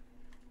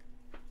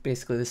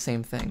basically the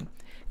same thing.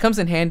 Comes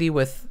in handy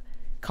with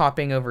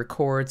copying over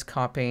chords,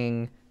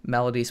 copying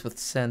melodies with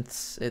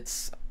synths.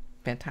 It's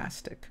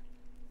fantastic.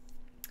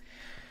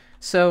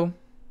 So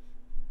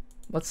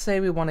let's say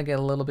we want to get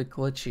a little bit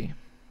glitchy.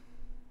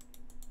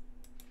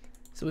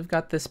 So we've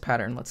got this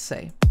pattern, let's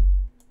say.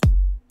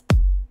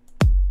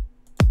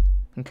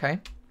 Okay.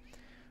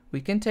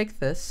 We can take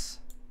this,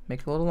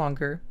 make it a little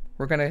longer.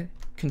 We're going to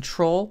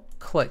Control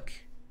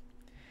click.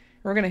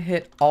 We're going to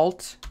hit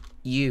Alt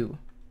U.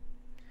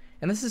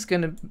 And this is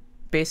going to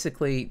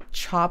basically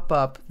chop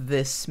up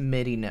this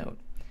MIDI note.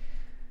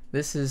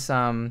 This is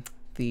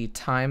the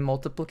time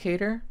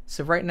multiplicator.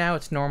 So right now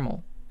it's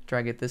normal.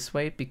 Drag it this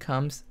way, it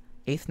becomes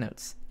 8th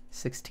notes,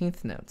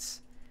 16th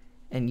notes.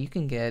 And you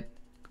can get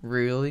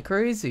really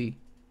crazy.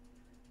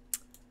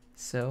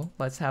 So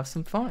let's have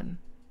some fun.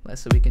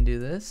 So we can do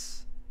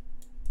this.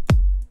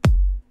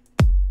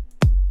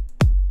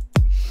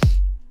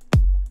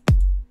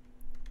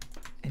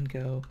 And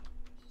go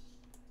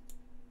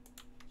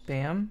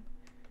bam.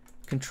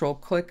 Control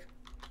click,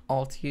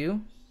 Alt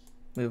U,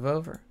 move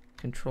over.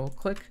 Control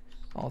click,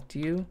 Alt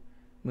U,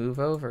 move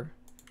over.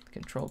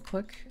 Control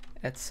click,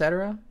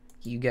 etc.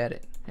 You get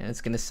it. And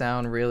it's gonna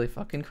sound really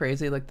fucking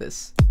crazy like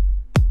this.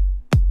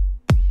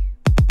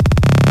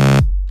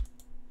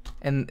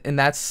 And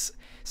that's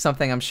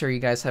something I'm sure you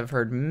guys have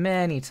heard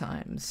many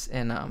times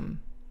in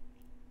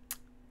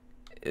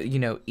you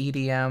know,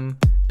 EDM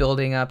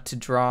building up to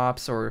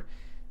drops or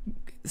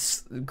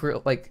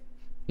like,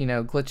 you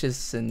know,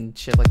 glitches and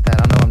shit like that. I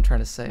don't know what I'm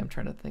trying to say. I'm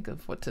trying to think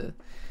of what to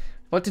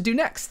do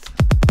next.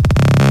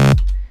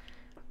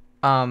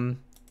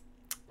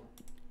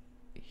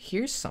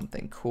 Here's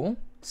something cool.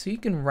 So you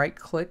can right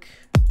click.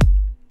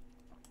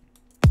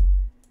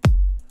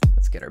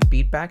 Let's get our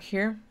beat back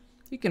here.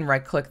 You can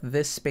right click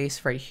this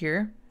space right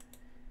here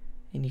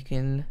and you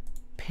can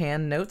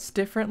pan notes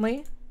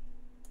differently.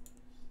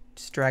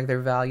 Just drag their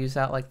values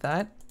out like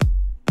that.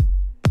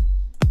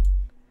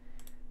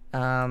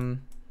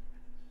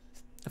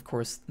 Of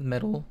course, the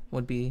middle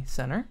would be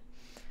center.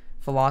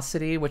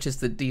 Velocity, which is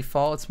the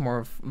default, it's more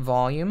of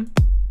volume.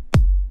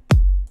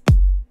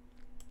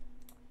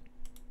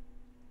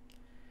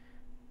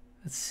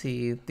 Let's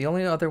see, the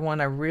only other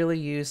one I really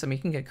use, I mean,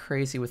 you can get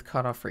crazy with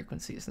cutoff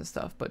frequencies and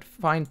stuff, but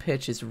fine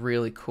pitch is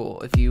really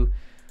cool. If you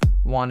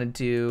want to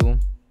do,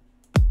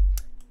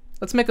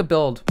 let's make a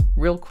build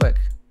real quick.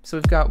 So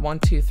we've got 1,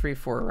 2, 3,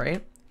 4,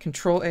 right?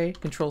 Control A,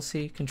 Control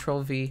C,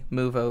 Control V,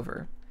 move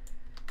over.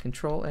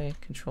 Control A,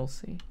 Control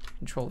C,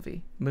 Control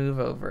V, move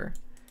over.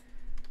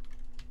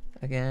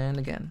 Again,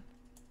 again.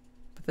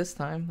 But this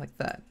time, like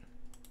that.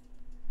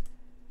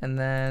 And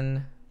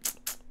then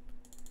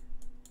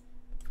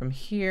from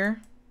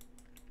here,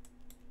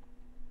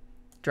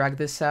 drag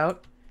this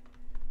out,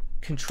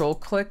 Control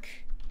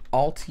click,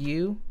 Alt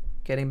U,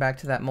 getting back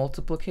to that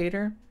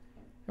multiplicator,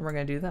 and we're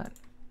gonna do that.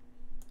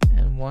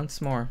 And once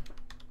more.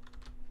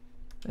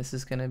 This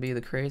is gonna be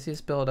the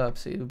craziest build up,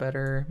 so you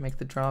better make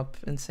the drop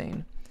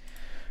insane.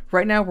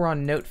 Right now we're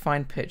on note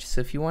fine pitch,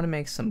 so if you want to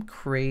make some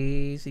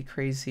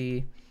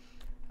crazy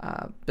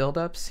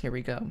build-ups, here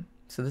we go.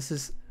 So this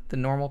is the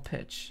normal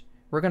pitch.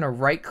 We're going to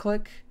right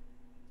click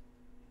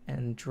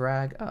and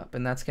drag up,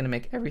 and that's going to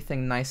make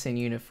everything nice and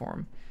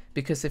uniform.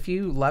 Because if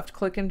you left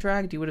click and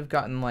dragged, you would have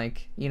gotten,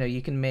 like, you know,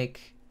 you can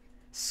make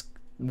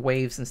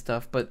waves and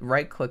stuff, but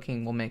right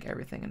clicking will make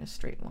everything in a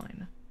straight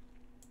line.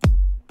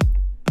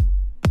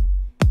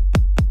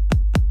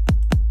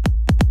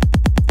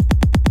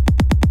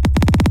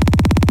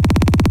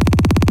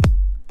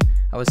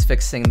 I was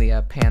fixing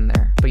the pan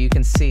there, but you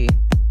can see.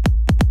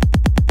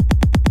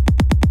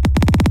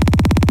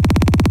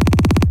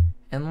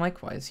 And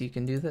likewise, you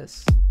can do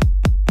this.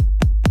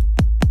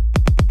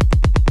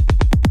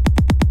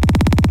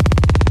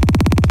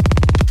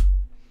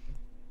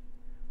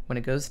 When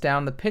it goes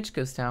down, the pitch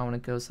goes down. When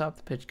it goes up,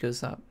 the pitch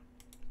goes up.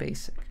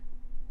 Basic.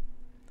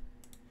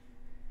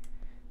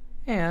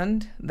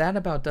 And that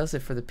about does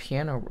it for the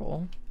piano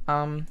roll.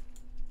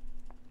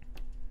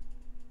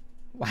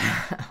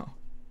 Wow.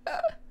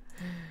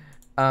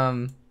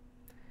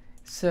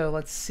 So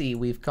let's see,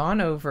 we've gone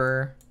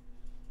over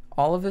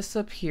all of this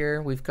up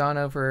here. We've gone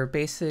over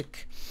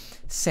basic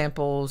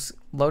samples,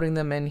 loading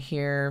them in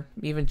here,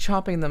 even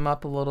chopping them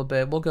up a little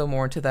bit. We'll go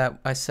more into that,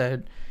 I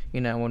said,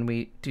 you know, when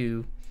we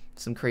do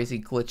some crazy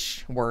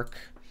glitch work.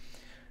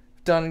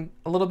 Done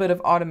a little bit of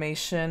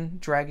automation,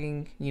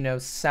 dragging, you know,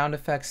 sound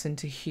effects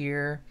into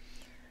here.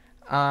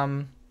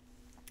 And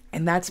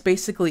that's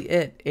basically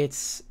it.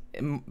 It's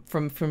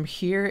from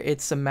here,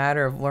 it's a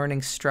matter of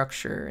learning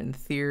structure and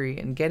theory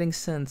and getting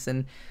sense,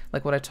 and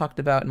like what I talked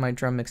about in my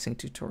drum mixing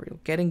tutorial,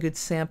 getting good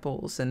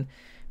samples and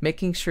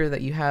making sure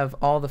that you have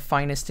all the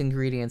finest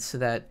ingredients so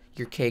that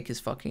your cake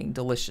is fucking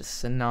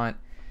delicious and not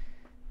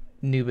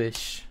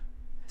noobish.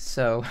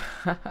 So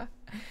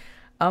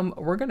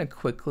we're gonna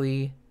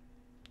quickly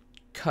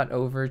cut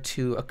over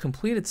to a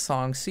completed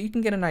song so you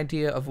can get an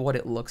idea of what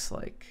it looks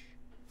like.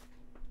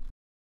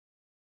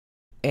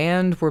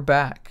 And we're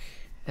back.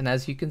 And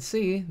as you can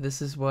see,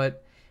 this is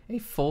what a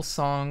full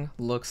song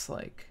looks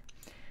like.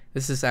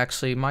 This is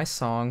actually my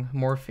song,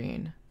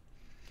 Morphine.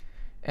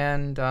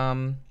 And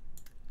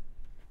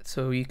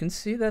so you can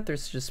see that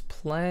there's just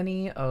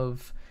plenty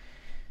of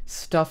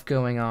stuff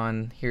going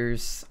on.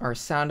 Here's our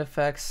sound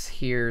effects.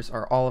 Here's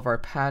all of our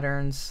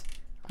patterns.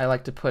 I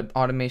like to put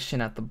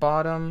automation at the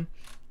bottom.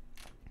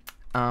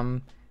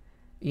 You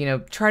know,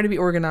 try to be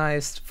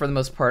organized. For the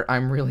most part,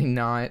 I'm really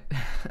not.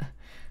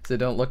 So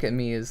don't look at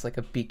me as like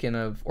a beacon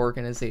of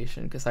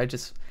organization, because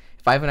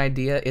if I have an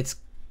idea,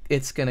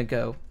 it's gonna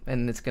go,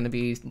 and it's gonna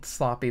be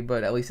sloppy,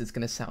 but at least it's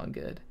gonna sound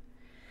good.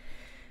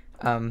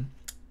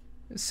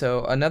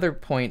 So another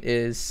point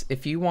is,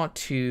 if you want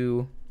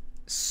to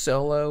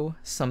solo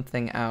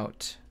something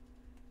out,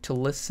 to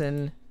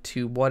listen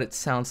to what it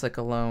sounds like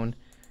alone,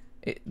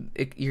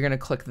 you're gonna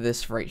click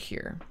this right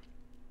here.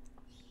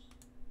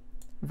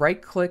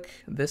 Right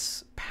click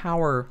this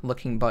power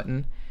looking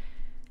button,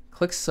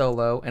 click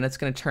solo, and it's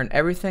going to turn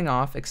everything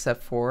off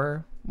except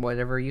for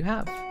whatever you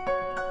have.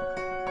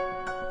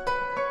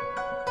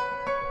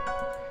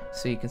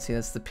 So you can see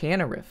that's the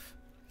piano riff.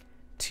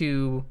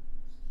 To,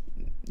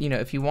 you know,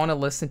 if you want to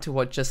listen to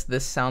what just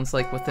this sounds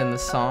like within the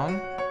song,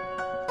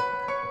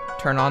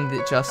 turn on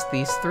just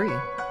these three.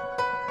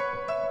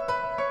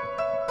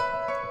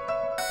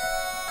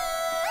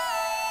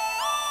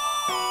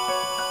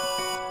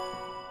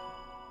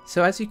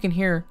 So as you can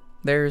hear,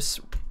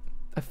 there's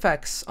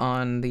effects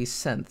on these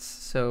synths.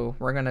 So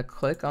we're gonna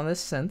click on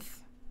this synth,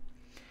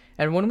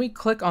 and when we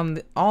click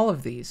on all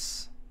of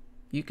these,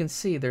 you can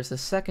see there's a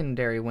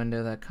secondary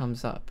window that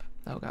comes up.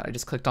 Oh god, I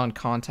just clicked on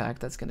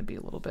contact. That's gonna be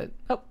a little bit,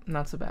 oh,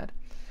 not so bad.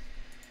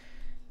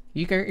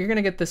 You're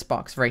gonna get this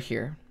box right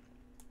here,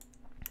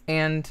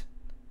 and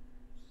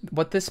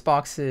what this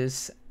box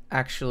is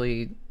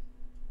actually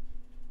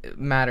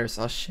matters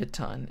a shit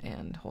ton.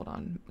 And hold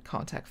on,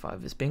 contact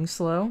 5 is being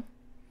slow.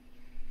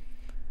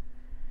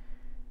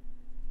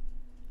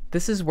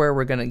 This is where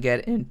we're going to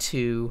get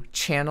into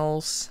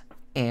channels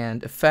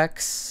and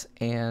effects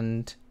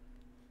and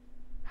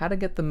how to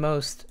get the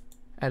most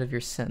out of your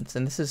synths.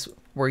 And this is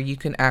where you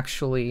can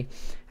actually,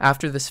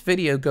 after this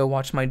video, go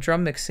watch my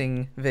drum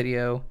mixing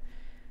video.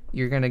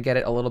 You're going to get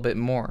it a little bit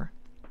more.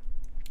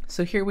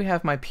 So here we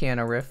have my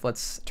piano riff.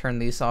 Let's turn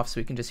these off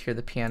so we can just hear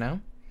the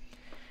piano.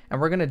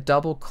 And we're going to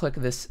double click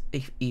this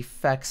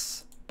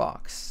effects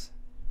box.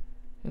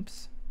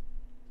 Oops.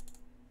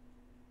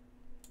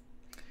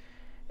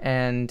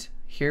 And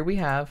here we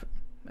have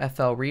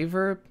FL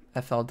reverb,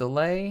 FL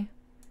delay,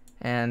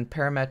 and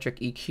parametric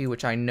EQ,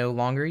 which I no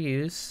longer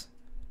use.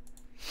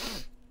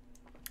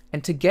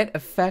 And to get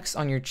effects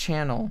on your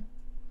channel,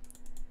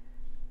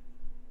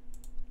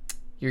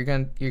 you're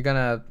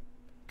gonna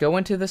go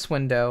into this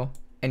window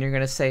and you're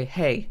gonna say,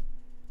 hey,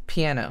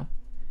 piano,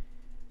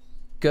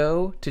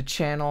 go to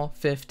channel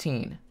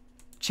 15.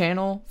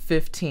 Channel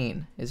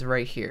 15 is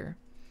right here.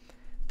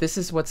 This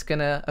is what's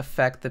gonna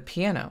affect the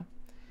piano.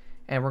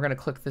 And we're going to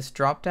click this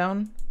drop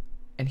down,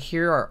 and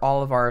here are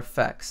all of our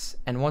effects.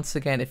 And once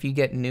again, if you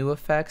get new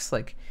effects,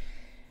 like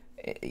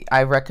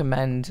I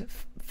recommend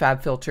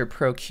FabFilter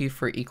Pro Q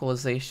for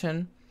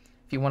equalization.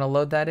 If you want to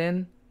load that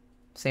in,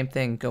 same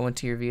thing, go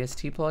into your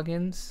VST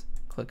plugins,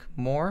 click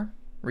more,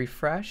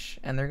 refresh,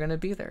 and they're going to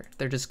be there.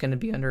 They're just going to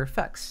be under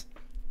effects.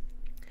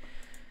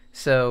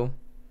 So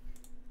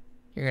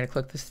you're going to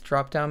click this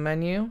drop down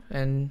menu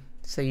and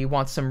say you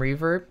want some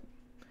reverb,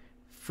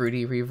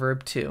 Fruity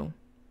Reverb 2.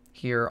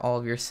 Here are all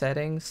of your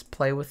settings,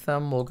 play with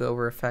them. We'll go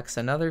over effects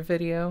another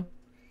video.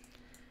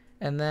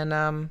 And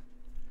then,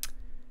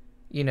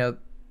 you know,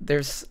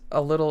 there's a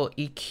little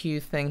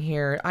EQ thing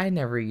here. I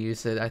never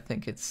use it. I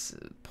think it's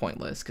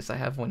pointless because I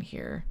have one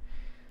here.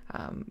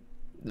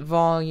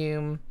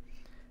 Volume.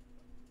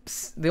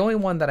 The only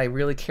one that I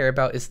really care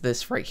about is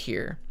this right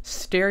here.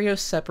 Stereo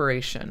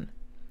separation.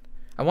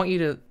 I want you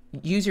to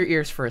use your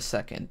ears for a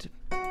second.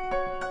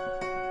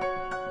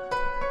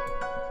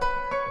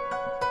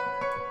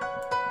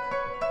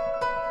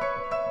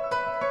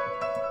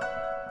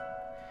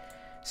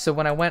 So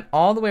when I went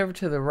all the way over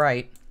to the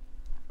right,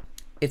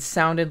 it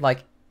sounded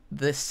like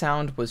this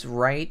sound was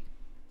right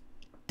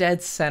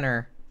dead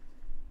center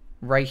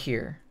right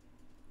here.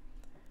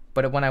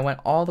 But when I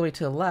went all the way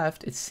to the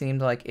left, it seemed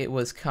like it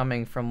was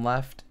coming from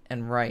left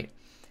and right.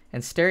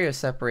 And stereo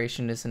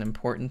separation is an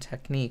important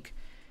technique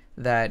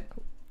that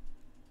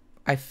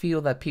I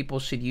feel that people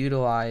should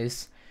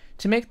utilize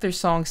to make their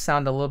songs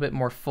sound a little bit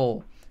more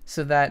full,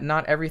 so that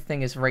not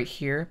everything is right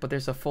here, but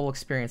there's a full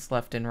experience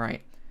left and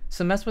right.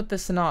 So mess with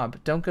this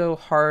knob. Don't go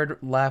hard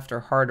left or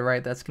hard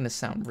right. That's going to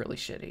sound really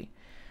shitty.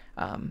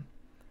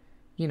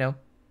 You know,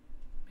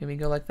 maybe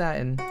go like that,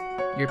 and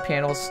your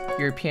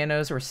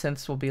pianos or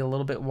synths will be a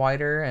little bit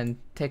wider and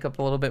take up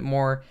a little bit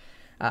more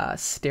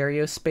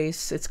stereo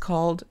space, it's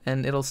called,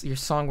 and your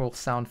song will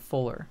sound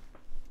fuller.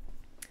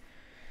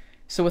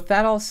 So with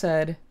that all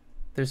said,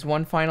 there's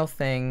one final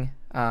thing,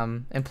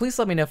 and please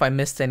let me know if I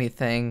missed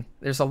anything.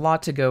 There's a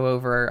lot to go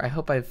over. I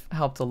hope I've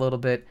helped a little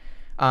bit.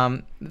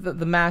 The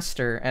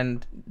master,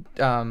 and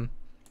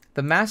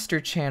the master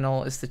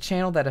channel is the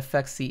channel that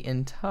affects the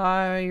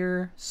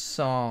entire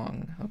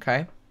song,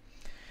 okay?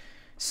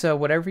 So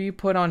whatever you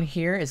put on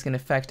here is going to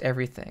affect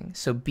everything,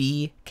 so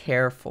be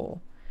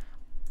careful.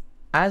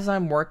 As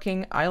I'm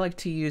working, I like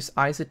to use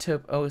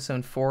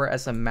𝕾𝖕𝖕𝖕𝖕𝖕 4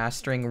 as a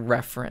mastering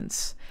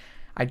reference.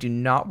 I do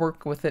not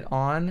work with it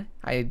on.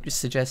 I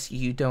suggest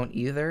you don't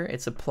either.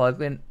 It's a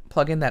plugin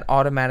that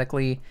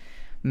automatically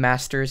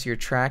masters your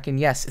track, and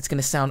yes, it's going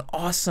to sound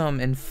awesome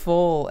and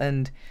full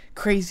and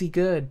crazy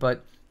good,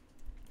 but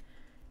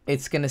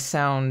it's going to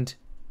sound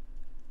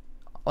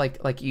like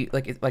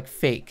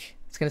fake.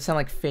 It's going to sound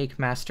like fake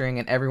mastering,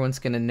 and everyone's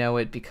going to know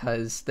it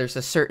because there's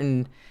a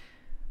certain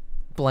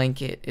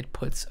blanket it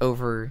puts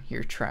over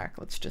your track,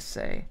 let's just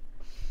say.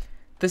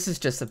 This is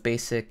just a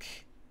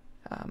basic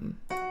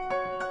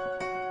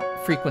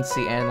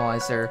frequency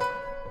analyzer.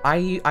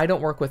 I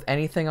don't work with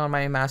anything on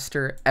my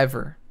master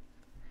ever.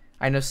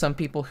 I know some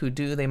people who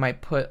do. They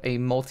might put a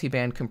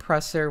multi-band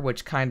compressor,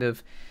 which kind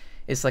of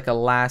is like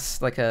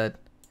almost like an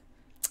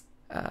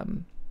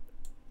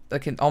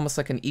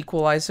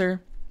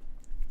equalizer,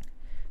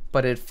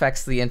 but it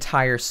affects the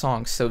entire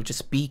song. So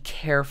just be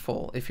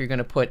careful if you're going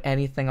to put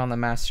anything on the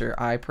master.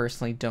 I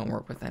personally don't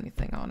work with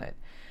anything on it,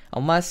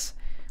 unless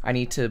I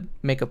need to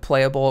make a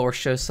playable or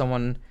show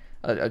someone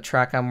a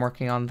track I'm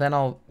working on. Then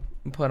I'll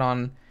put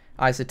on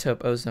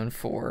𝕾𝖕𝖕𝖕𝖕𝖕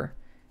 4,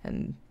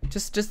 and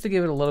just to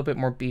give it a little bit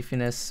more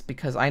beefiness,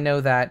 because I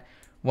know that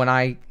when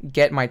I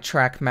get my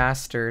track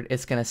mastered,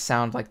 it's going to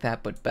sound like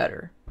that, but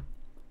better.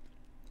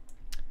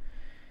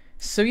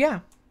 So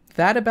yeah,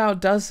 that about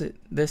does it.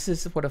 This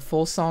is what a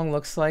full song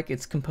looks like.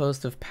 It's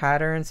composed of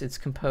patterns, it's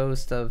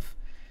composed of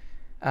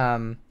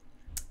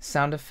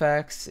sound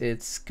effects,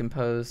 it's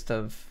composed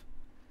of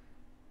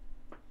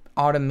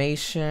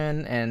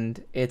automation,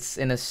 and it's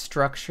in a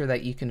structure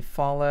that you can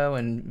follow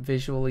and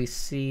visually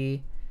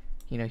see.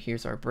 You know,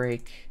 here's our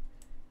break,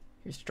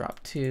 here's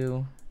drop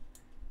 2,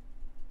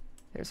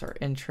 there's our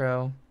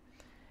intro,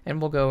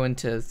 and we'll go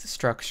into the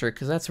structure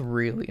because that's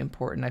really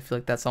important. I feel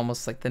like that's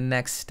almost like the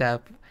next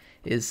step,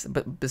 is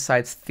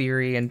besides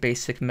theory and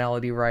basic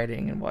melody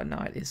writing and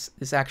whatnot,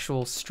 is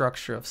actual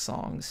structure of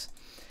songs.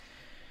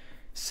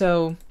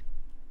 So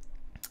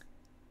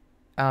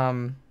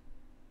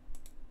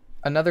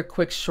another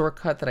quick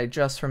shortcut that I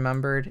just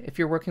remembered: if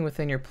you're working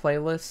within your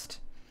playlist,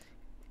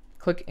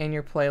 click in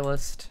your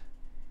playlist.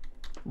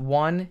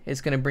 1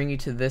 is going to bring you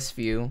to this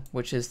view,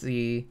 which is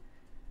the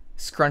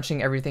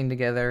scrunching everything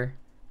together.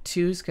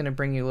 2 is going to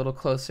bring you a little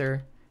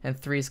closer, and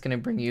 3 is going to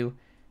bring you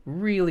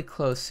really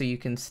close, so you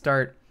can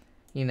start,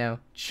 you know,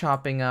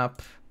 chopping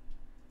up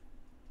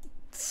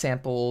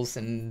samples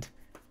and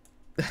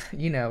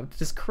you know,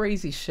 just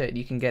crazy shit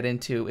you can get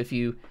into if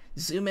you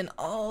zoom in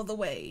all the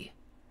way.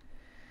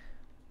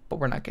 But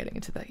we're not getting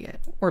into that yet.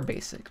 We're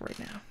basic right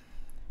now.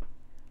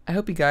 I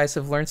hope you guys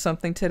have learned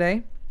something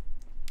today.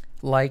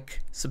 Like,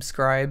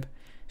 subscribe,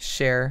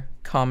 share,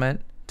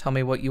 comment. Tell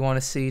me what you want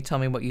to see. Tell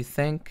me what you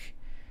think.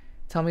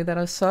 Tell me that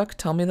I suck.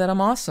 Tell me that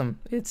I'm awesome.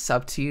 It's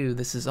up to you.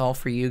 This is all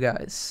for you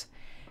guys.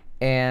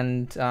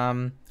 And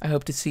I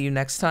hope to see you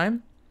next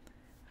time.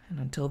 And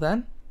until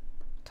then,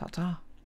 ta-ta.